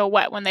make you feel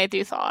wet when they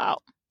do thaw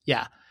out.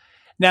 Yeah.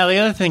 Now, the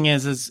other thing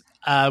is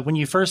when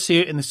you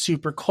fursuit in the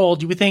super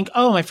cold, you would think,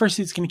 oh, my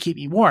fursuit's going to keep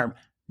me warm.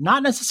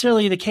 Not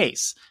necessarily the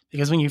case,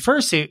 because when you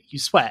fursuit, you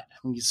sweat.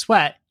 When you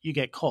sweat, you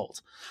get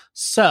cold.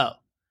 So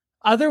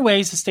other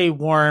ways to stay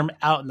warm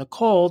out in the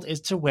cold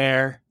is to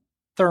wear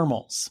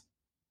thermals.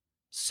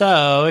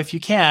 So if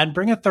you can,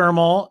 bring a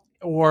thermal,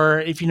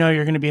 or if you know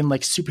you're going to be in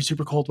like super,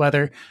 super cold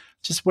weather,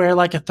 just wear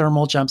like a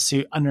thermal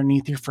jumpsuit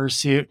underneath your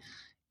fursuit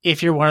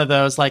if you're one of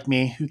those like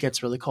me who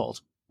gets really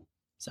cold.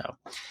 So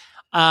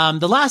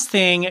the last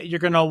thing you're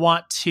going to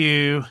want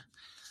to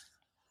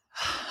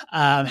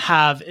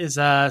have is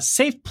a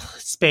safe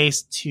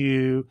space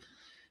to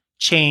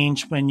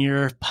change when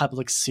you're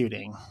public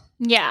suiting.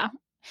 Yeah,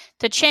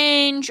 to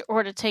change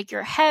or to take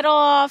your head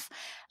off.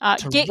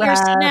 Get rest. Your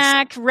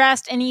snack,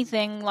 rest,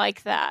 anything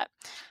like that.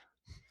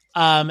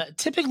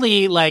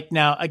 Typically, like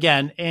now,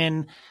 again,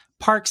 in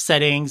park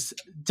settings,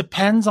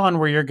 depends on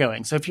where you're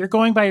going. So if you're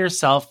going by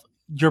yourself,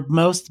 your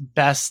most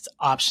best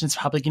option is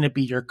probably going to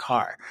be your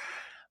car.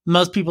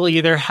 Most people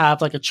either have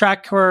like a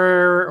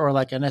tracker or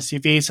like an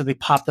SUV, so they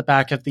pop the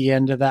back at the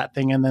end of that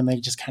thing and then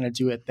they just kind of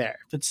do it there.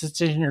 If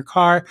it's in your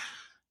car,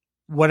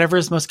 whatever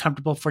is most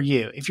comfortable for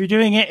you. If you're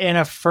doing it in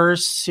a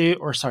furmeet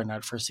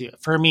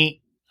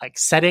like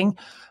setting,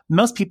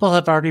 most people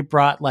have already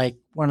brought like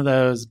one of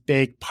those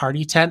big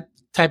party tent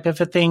type of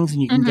things,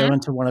 and you can go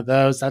into one of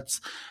those.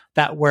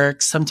 That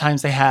works.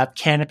 Sometimes they have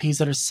canopies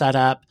that are set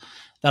up.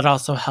 That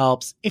also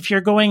helps. If you're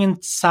going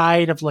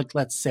inside of like,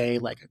 let's say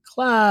like a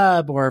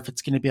club, or if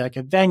it's going to be like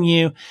a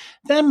venue,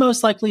 then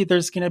most likely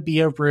there's going to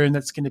be a room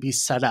that's going to be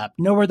set up.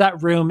 Know where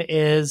that room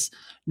is,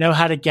 know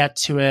how to get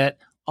to it,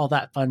 all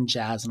that fun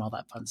jazz and all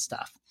that fun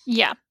stuff.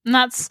 Yeah. And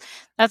that's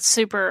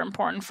super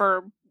important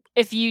for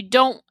if you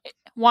don't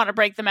want to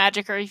break the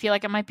magic or you feel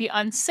like it might be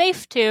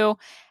unsafe to,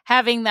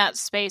 having that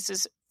space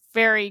is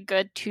very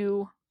good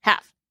to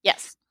have.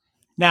 Yes.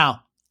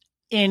 Now,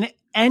 in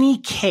any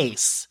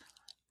case,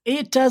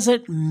 it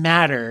doesn't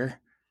matter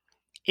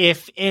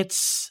if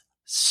it's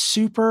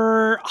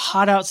super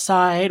hot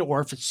outside or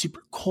if it's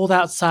super cold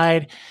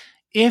outside.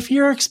 If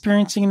you're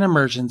experiencing an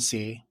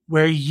emergency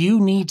where you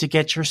need to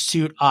get your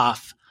suit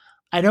off,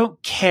 I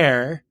don't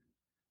care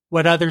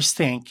what others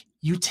think.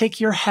 You take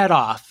your head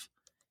off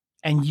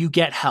and you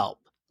get help.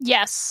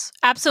 Yes,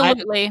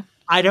 absolutely.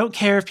 I don't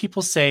care if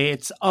people say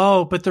it's,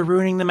 oh, but they're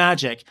ruining the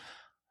magic.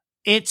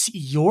 It's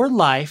your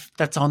life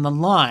that's on the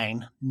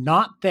line,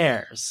 not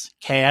theirs.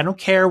 Okay. I don't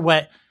care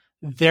what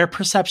their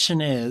perception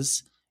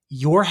is.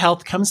 Your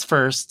health comes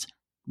first,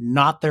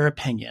 not their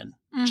opinion.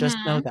 Just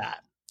know that.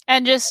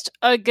 And just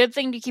a good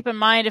thing to keep in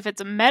mind if it's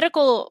a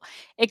medical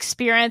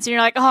experience and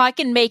you're like, oh, I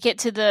can make it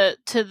to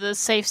the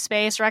safe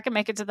space, or I can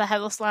make it to the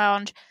Headless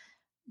Lounge.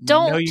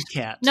 No, you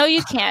can't. No,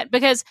 you can't,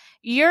 because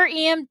the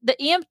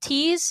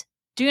EMTs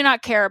do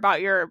not care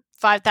about your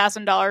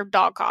 $5,000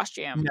 dog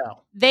costume.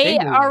 No. They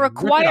are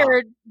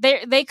required.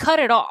 They cut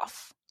it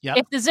off. Yep.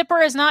 If the zipper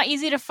is not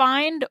easy to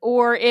find,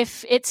 or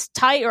if it's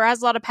tight or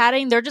has a lot of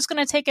padding, they're just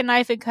going to take a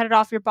knife and cut it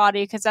off your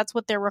body, because that's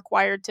what they're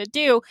required to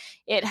do.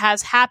 It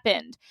has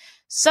happened.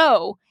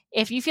 So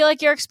if you feel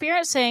like you're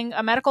experiencing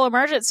a medical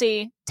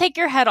emergency, take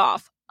your head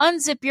off,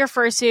 unzip your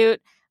fursuit,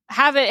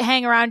 have it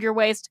hang around your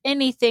waist,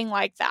 anything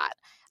like that.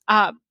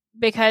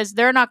 Because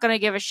they're not going to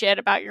give a shit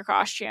about your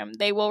costume.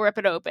 They will rip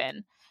it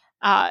open.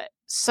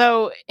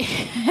 So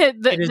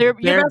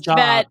their job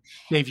to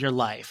save your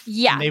life.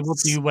 Yeah. They will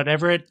do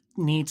whatever it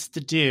needs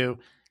to do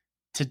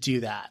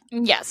that.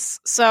 Yes.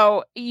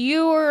 So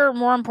you are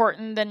more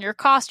important than your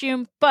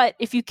costume. But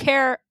if you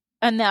care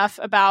enough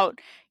about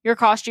your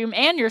costume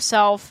and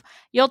yourself,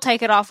 you'll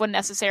take it off when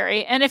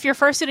necessary. And if you're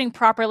fursuiting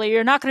properly,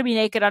 you're not going to be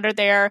naked under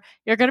there.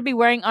 You're going to be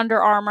wearing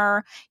Under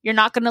Armour. You're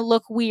not going to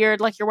look weird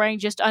like you're wearing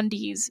just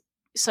undies.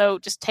 So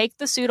just take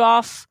the suit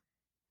off,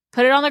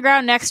 put it on the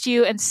ground next to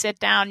you, and sit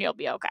down. You'll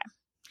be okay.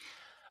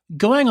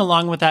 Going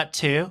along with that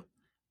too,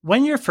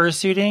 when you're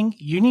fursuiting,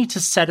 you need to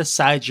set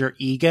aside your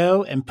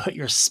ego and put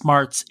your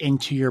smarts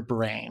into your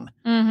brain.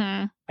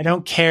 Mm-hmm. I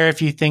don't care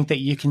if you think that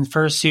you can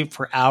fursuit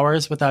for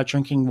hours without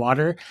drinking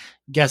water.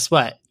 Guess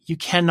what? You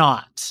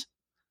cannot.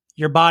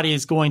 Your body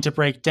is going to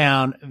break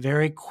down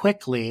very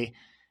quickly,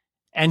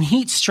 and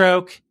heat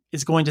stroke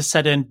is going to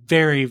set in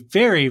very,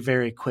 very,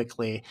 very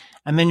quickly,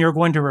 and then you're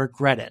going to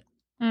regret it.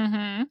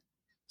 Mm-hmm.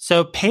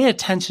 So pay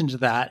attention to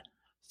that.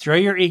 Throw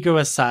your ego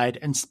aside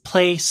and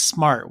play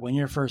smart when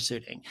you're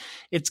fursuiting.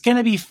 It's going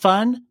to be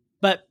fun,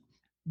 but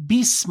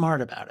be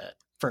smart about it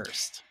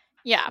first.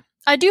 Yeah.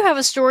 I do have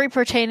a story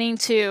pertaining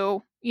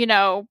to,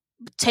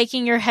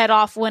 taking your head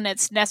off when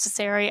it's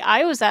necessary.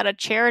 I was at a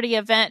charity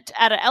event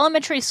at an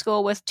elementary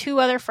school with 2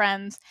 other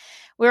friends.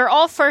 We were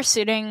all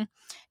fursuiting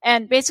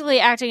and basically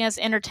acting as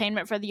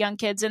entertainment for the young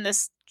kids in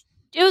this.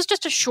 It was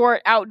just a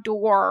short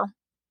outdoor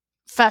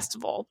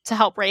festival to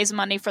help raise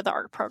money for the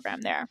art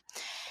program there.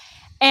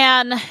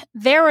 And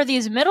there were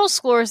these middle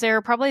schoolers. They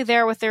were probably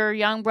there with their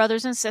young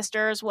brothers and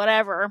sisters,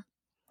 whatever,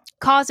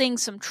 causing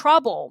some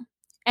trouble.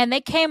 And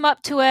they came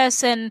up to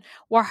us and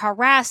were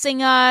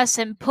harassing us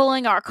and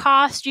pulling our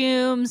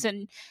costumes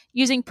and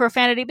using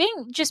profanity,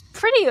 being just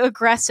pretty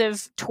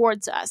aggressive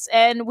towards us.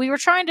 And we were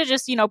trying to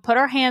just, put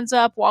our hands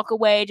up, walk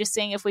away, just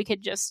seeing if we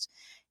could just,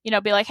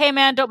 be like, hey,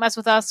 man, don't mess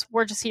with us.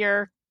 We're just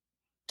here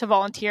to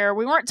volunteer.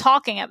 We weren't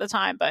talking at the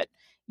time, but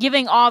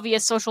giving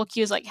obvious social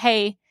cues like,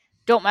 hey,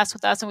 don't mess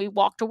with us. And we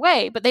walked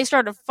away. But they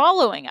started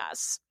following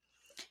us.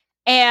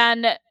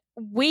 And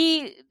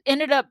we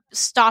ended up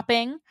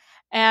stopping.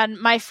 And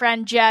my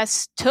friend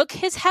Jess took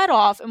his head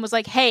off and was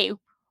like, hey,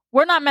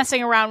 we're not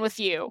messing around with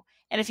you.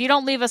 And if you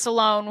don't leave us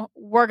alone,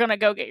 we're going to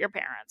go get your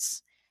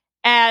parents.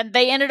 And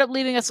they ended up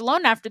leaving us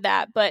alone after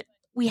that. But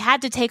we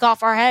had to take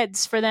off our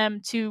heads for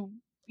them to,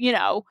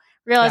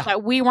 realize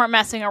that we weren't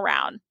messing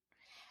around.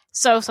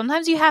 So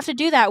sometimes you have to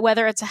do that,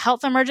 whether it's a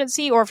health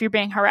emergency or if you're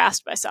being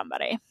harassed by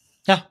somebody.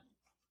 Yeah.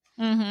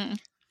 Mm-hmm.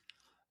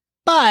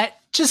 But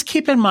just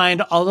keep in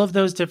mind all of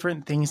those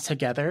different things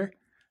together,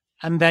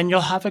 and then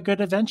you'll have a good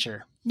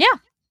adventure. Yeah.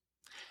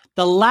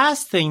 The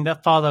last thing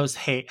that follows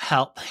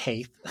health.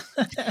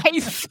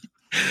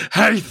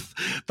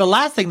 The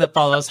last thing that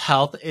follows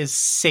health is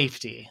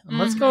safety. And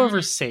let's go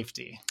over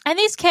safety. And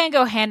these can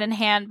go hand in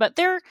hand, but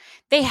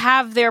they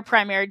have their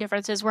primary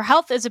differences. Where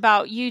health is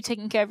about you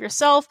taking care of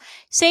yourself,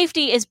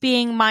 safety is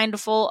being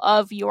mindful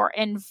of your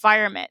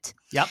environment.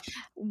 Yep.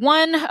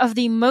 One of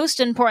the most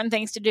important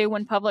things to do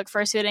when public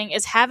fursuiting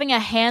is having a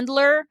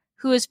handler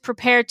who is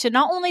prepared to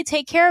not only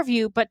take care of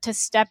you, but to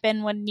step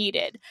in when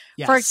needed.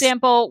 Yes. For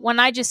example, when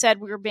I just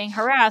said we were being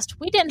harassed,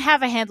 we didn't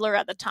have a handler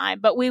at the time,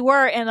 but we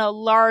were in a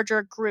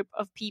larger group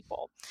of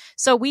people.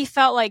 So we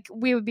felt like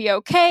we would be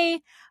okay.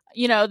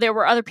 There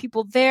were other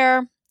people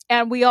there,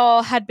 and we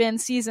all had been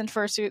seasoned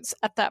fursuits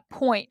at that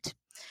point.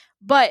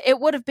 But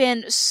it would have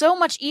been so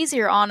much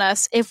easier on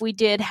us if we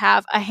did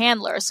have a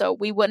handler. So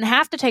we wouldn't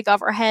have to take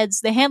off our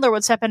heads. The handler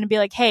would step in and be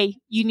like, hey,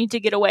 you need to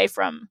get away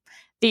from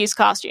these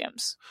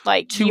costumes.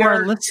 Like to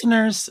our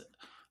listeners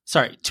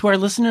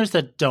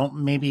that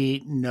don't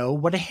maybe know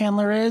what a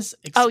handler is,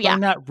 explain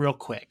that real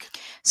quick.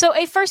 So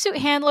a fursuit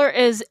handler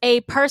is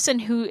a person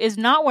who is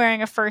not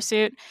wearing a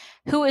fursuit,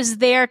 who is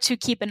there to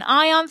keep an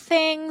eye on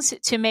things,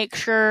 to make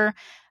sure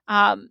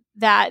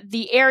that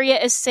the area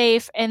is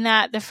safe and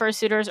that the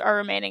fursuiters are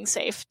remaining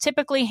safe.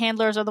 Typically,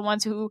 handlers are the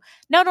ones who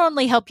not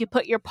only help you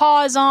put your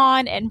paws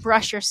on and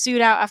brush your suit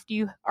out after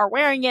you are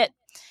wearing it,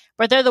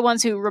 but they're the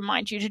ones who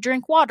remind you to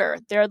drink water.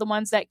 They're the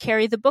ones that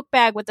carry the book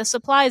bag with the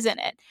supplies in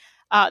it.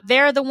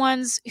 They're the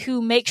ones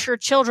who make sure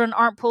children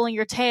aren't pulling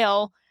your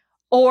tail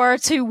or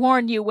to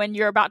warn you when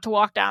you're about to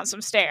walk down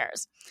some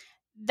stairs.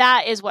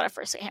 That is what a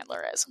first aid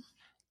handler is.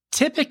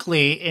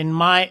 Typically, in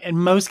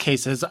most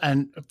cases,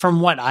 and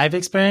from what I've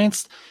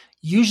experienced,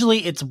 usually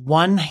it's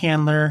one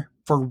handler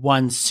for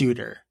one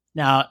suitor.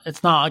 Now,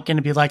 it's not going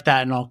to be like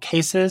that in all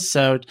cases.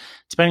 So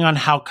depending on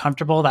how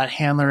comfortable that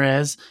handler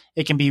is,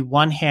 it can be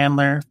one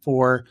handler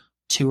for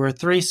 2 or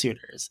 3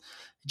 suitors.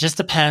 It just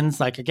depends,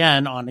 like,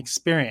 again, on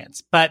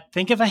experience. But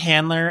think of a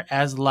handler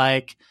as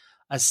like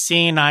a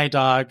seeing eye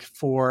dog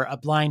for a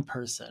blind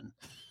person.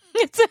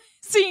 It's a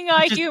seeing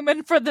eye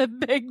human for the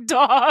big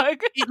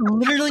dog. It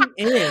literally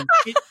is.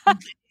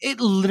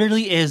 It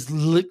literally is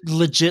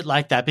legit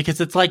like that,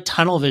 because it's like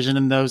tunnel vision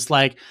in those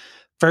like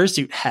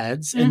fursuit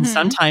heads. And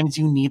sometimes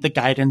you need the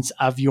guidance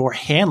of your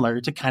handler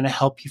to kind of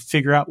help you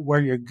figure out where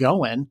you're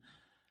going.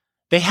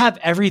 They have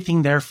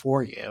everything there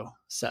for you.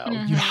 So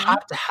you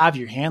have to have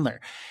your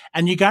handler,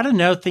 and you got to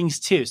know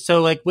things too.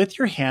 So like with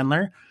your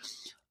handler,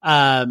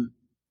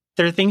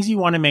 there are things you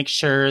want to make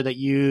sure that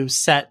you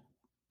set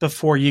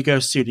before you go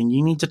suiting.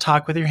 You need to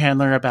talk with your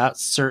handler about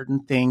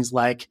certain things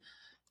like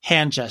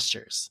hand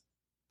gestures.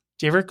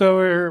 Do you ever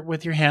go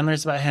with your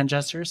handlers about hand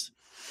gestures?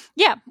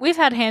 Yeah, we've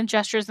had hand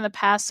gestures in the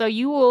past. So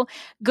you will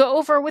go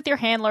over with your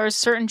handlers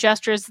certain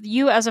gestures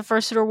you as a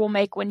fursuiter will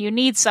make when you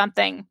need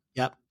something.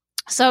 Yep.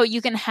 So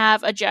you can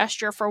have a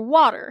gesture for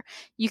water.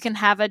 You can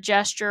have a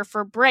gesture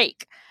for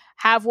break.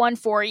 Have one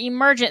for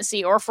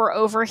emergency or for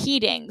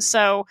overheating.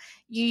 So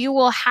you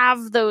will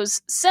have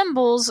those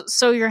symbols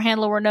so your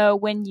handler will know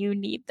when you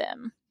need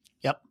them.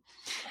 Yep.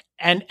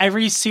 And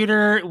every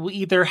suitor will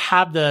either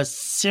have the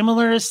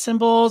similar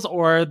symbols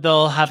or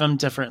they'll have them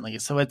differently.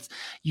 So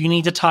you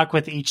need to talk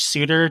with each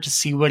suitor to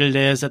see what it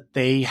is that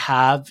they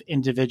have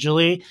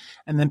individually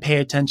and then pay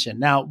attention.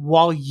 Now,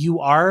 while you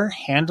are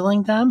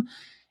handling them,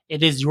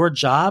 it is your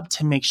job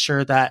to make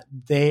sure that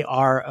they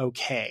are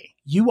okay.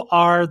 You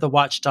are the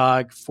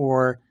watchdog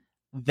for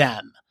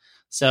them.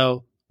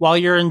 So while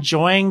you're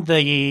enjoying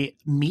the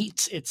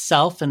meet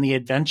itself and the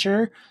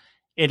adventure,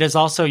 it is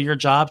also your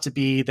job to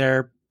be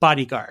their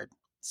bodyguard.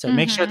 So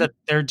make sure that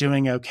they're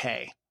doing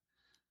okay.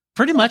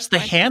 Pretty much the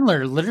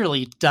handler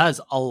literally does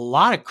a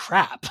lot of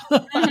crap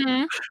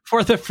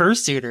for the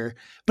fursuiter.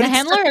 But the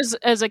handler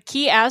is a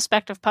key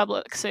aspect of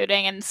public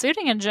suiting and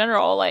suiting in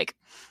general. Like,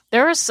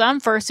 there are some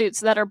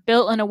fursuits that are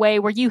built in a way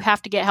where you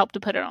have to get help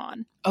to put it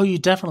on. Oh, you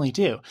definitely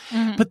do.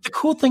 But the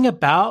cool thing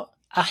about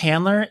a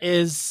handler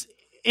is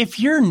if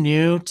you're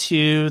new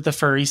to the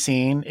furry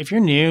scene, if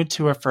you're new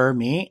to a fur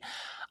meet,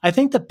 I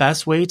think the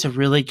best way to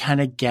really kind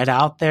of get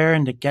out there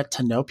and to get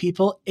to know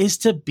people is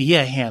to be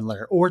a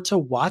handler or to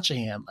watch a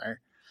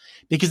handler,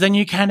 because then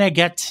you kind of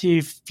get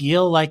to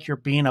feel like you're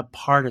being a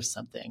part of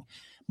something.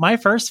 My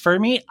first fur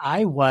meet,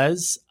 I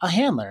was a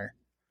handler.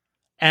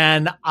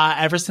 And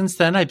ever since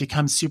then, I've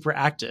become super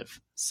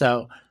active.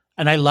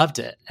 And I loved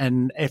it.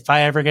 And if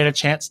I ever get a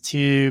chance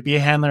to be a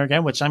handler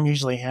again, which I'm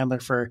usually a handler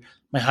for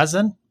my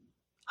husband,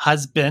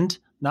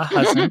 not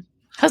husband,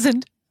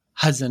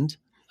 husband,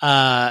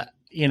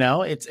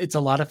 it's a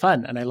lot of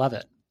fun and I love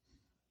it.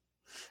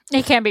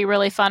 It can be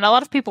really fun. A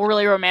lot of people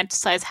really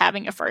romanticize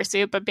having a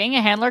fursuit, but being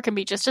a handler can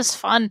be just as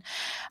fun.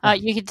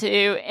 You get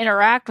to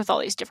interact with all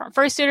these different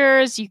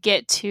fursuiters. You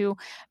get to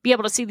be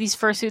able to see these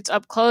fursuits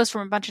up close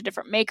from a bunch of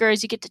different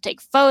makers. You get to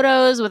take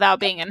photos without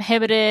being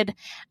inhibited.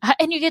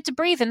 And you get to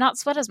breathe and not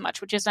sweat as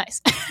much, which is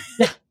nice.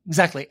 Yeah,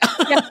 exactly.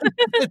 Yeah.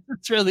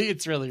 It's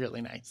really,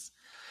 really nice.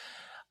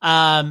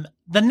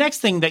 The next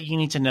thing that you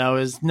need to know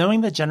is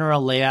knowing the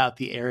general layout of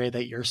the area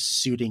that you're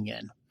suiting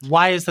in.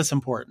 Why is this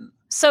important?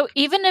 So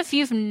even if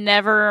you've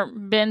never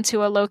been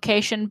to a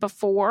location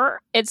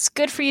before, it's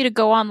good for you to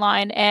go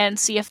online and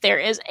see if there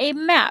is a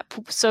map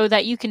so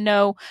that you can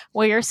know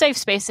where your safe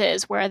space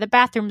is, where the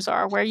bathrooms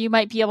are, where you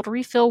might be able to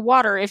refill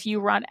water if you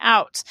run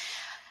out.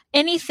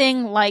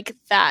 Anything like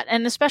that,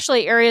 and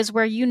especially areas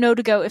where you know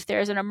to go if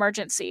there's an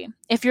emergency.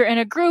 If you're in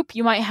a group,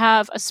 you might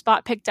have a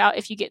spot picked out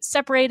if you get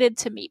separated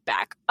to meet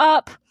back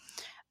up,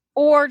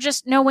 or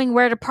just knowing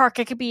where to park.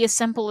 It could be as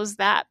simple as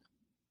that.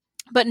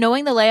 But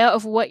knowing the layout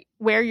of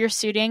where you're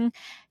suiting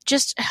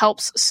just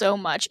helps so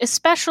much,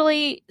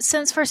 especially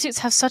since fursuits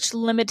have such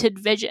limited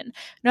vision.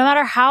 No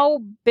matter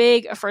how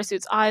big a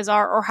fursuit's eyes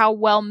are or how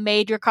well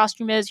made your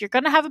costume is, you're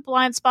going to have a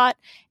blind spot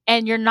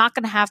and you're not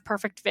going to have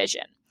perfect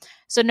vision.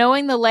 So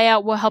knowing the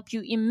layout will help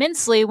you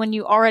immensely when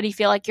you already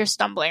feel like you're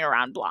stumbling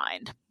around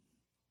blind.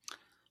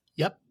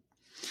 Yep.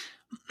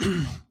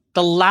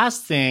 The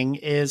last thing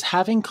is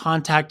having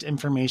contact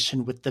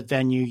information with the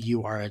venue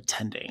you are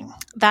attending.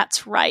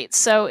 That's right.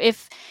 So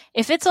if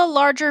it's a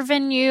larger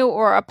venue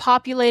or a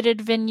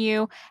populated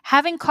venue,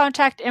 having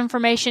contact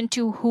information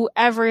to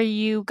whoever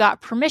you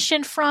got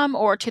permission from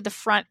or to the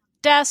front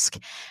desk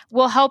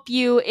will help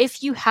you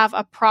if you have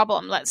a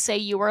problem. Let's say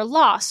you are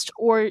lost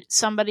or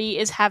somebody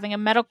is having a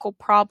medical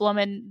problem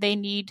and they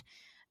need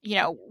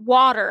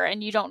water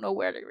and you don't know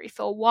where to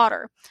refill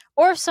water.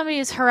 Or if somebody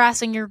is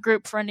harassing your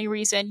group for any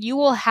reason, you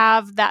will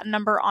have that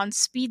number on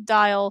speed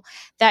dial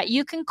that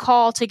you can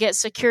call to get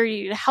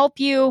security to help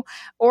you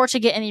or to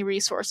get any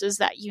resources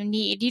that you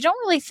need. You don't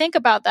really think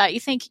about that. You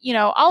think,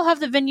 I'll have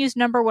the venue's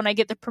number when I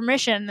get the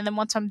permission, and then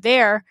once I'm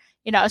there,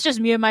 it's just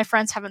me and my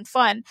friends having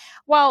fun.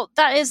 Well,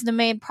 that is the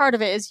main part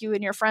of it, is you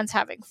and your friends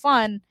having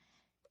fun.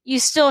 You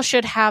still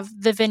should have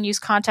the venue's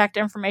contact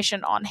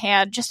information on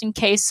hand just in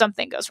case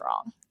something goes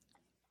wrong.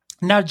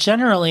 Now,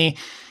 generally,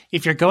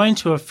 if you're going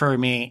to a fur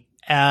meet,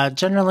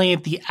 generally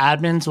the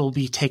admins will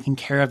be taking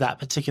care of that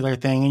particular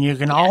thing, and you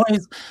can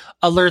always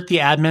alert the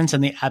admins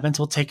and the admins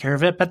will take care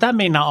of it, but that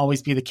may not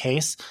always be the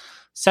case.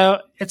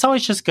 So it's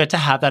always just good to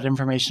have that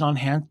information on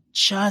hand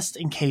just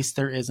in case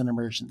there is an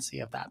emergency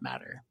of that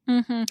matter.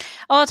 Mm-hmm.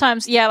 A lot of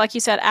times, like you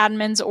said,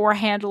 admins or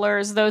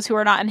handlers, those who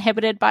are not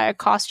inhibited by a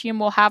costume,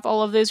 will have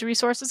all of those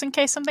resources in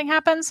case something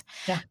happens.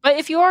 Yeah. But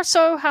if you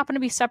also happen to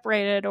be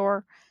separated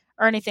or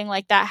anything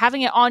like that,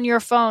 having it on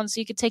your phone so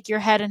you could take your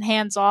head and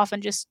hands off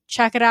and just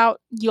check it out,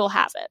 you'll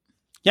have it.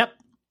 Yep.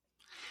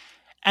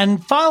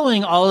 And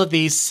following all of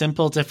these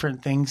simple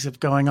different things of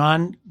going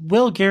on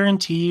will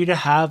guarantee you to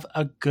have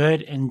a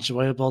good,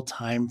 enjoyable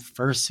time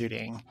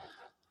fursuiting.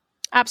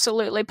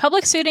 Absolutely.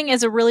 Public suiting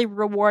is a really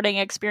rewarding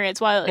experience.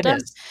 While it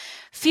does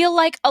feel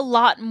like a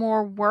lot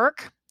more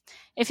work,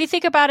 if you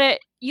think about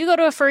it, you go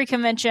to a furry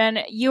convention,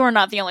 you are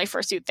not the only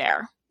fursuit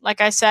there. Like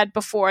I said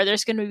before,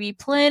 there's going to be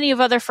plenty of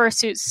other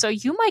fursuits, so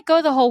you might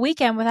go the whole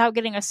weekend without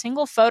getting a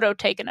single photo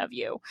taken of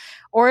you.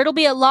 Or it'll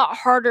be a lot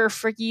harder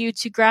for you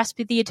to grasp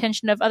the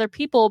attention of other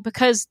people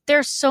because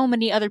there's so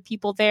many other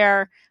people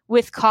there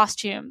with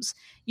costumes.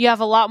 You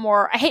have a lot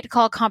more, I hate to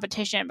call it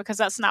competition because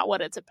that's not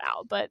what it's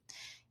about, but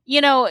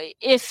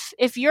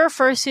if you're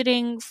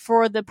fursuiting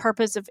for the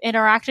purpose of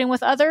interacting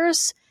with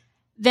others,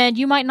 then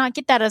you might not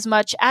get that as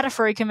much at a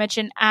furry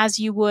convention as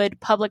you would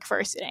public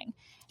fursuiting.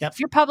 Yep. If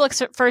you're public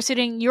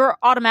fursuiting, you're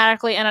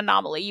automatically an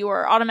anomaly. You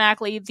are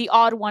automatically the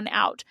odd one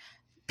out.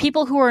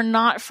 People who are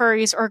not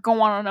furries are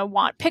going to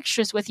want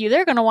pictures with you.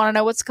 They're going to want to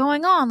know what's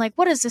going on. Like,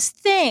 what is this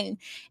thing?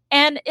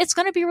 And it's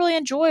going to be really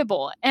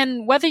enjoyable.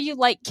 And whether you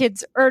like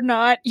kids or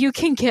not, you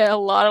can get a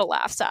lot of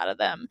laughs out of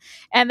them.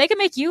 And they can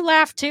make you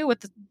laugh too with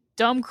the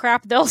dumb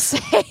crap they'll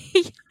say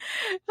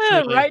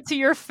right to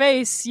your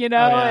face, Oh,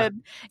 yeah.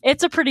 And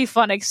it's a pretty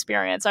fun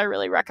experience. I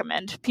really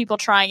recommend people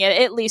trying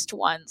it at least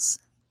once.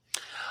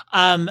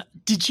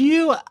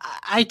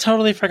 I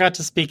totally forgot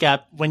to speak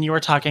up when you were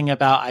talking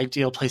about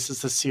ideal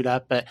places to suit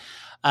up, but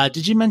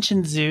did you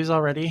mention zoos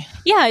already?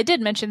 Yeah, I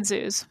did mention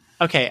zoos.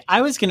 Okay,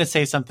 I was going to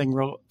say something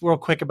real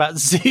quick about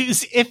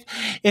zoos. If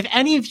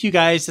any of you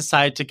guys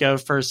decide to go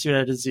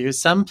fursuit at a zoo,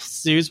 some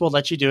zoos will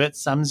let you do it,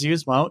 some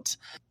zoos won't.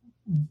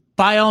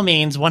 By all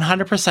means,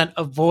 100%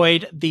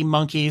 avoid the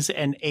monkeys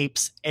and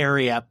apes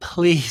area,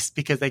 please,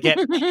 because they get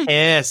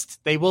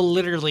pissed. They will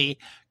literally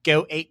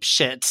go ape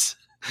shit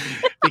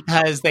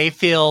because they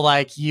feel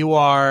like you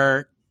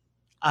are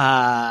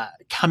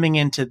coming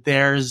into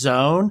their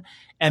zone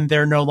and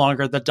they're no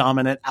longer the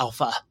dominant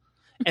alpha.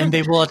 And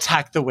they will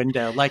attack the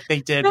window like they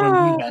did when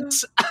we went.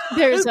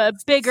 There's a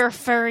bigger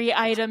furry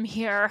item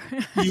here.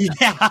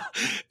 Yeah.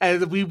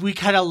 And we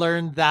kind of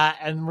learned that,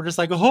 and we're just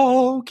like,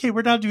 oh, okay,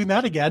 we're not doing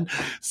that again.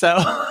 So,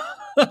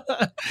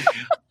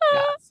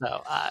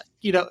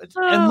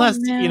 unless,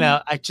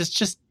 man. I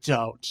just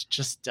don't.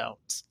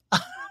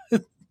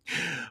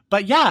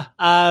 But yeah,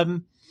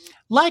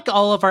 like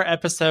all of our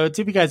episodes,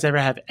 if you guys ever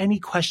have any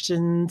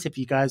questions, if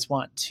you guys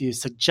want to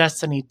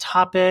suggest any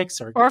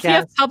topics or if you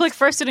have public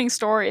fursuiting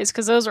stories,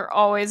 because those are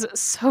always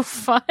so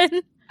fun.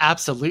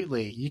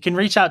 Absolutely. You can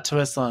reach out to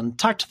us on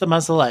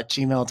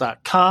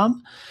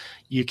talktothemuzzle@gmail.com.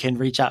 You can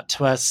reach out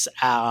to us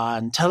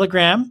on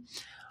Telegram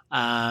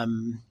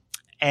and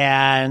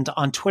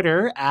on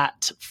Twitter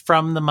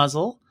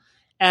 @FromTheMuzzle.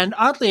 And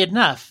oddly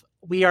enough,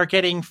 we are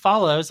getting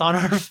follows on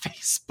our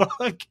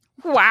Facebook.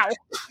 Wow.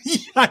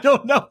 I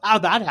don't know how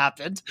that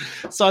happened.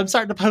 So I'm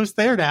starting to post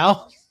there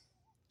now.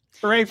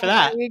 Hooray for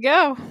that. There you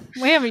go.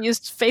 We haven't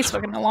used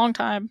Facebook in a long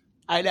time.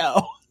 I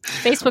know.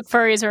 Facebook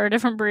furries are a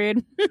different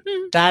breed.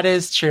 That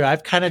is true.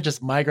 I've kind of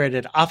just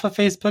migrated off of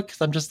Facebook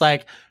because I'm just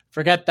like,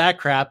 forget that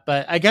crap.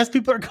 But I guess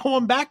people are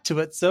going back to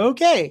it. So,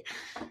 okay.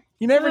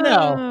 You never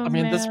know. I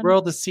mean, This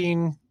world has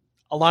seen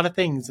a lot of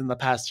things in the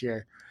past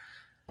year.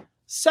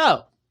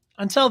 So,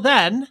 until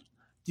then,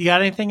 do you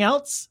got anything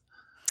else?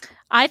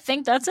 I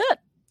think that's it.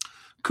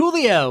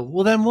 Coolio.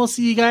 Well, then we'll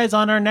see you guys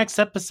on our next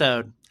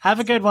episode. Have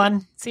a good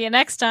one. See you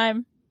next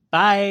time.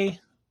 Bye.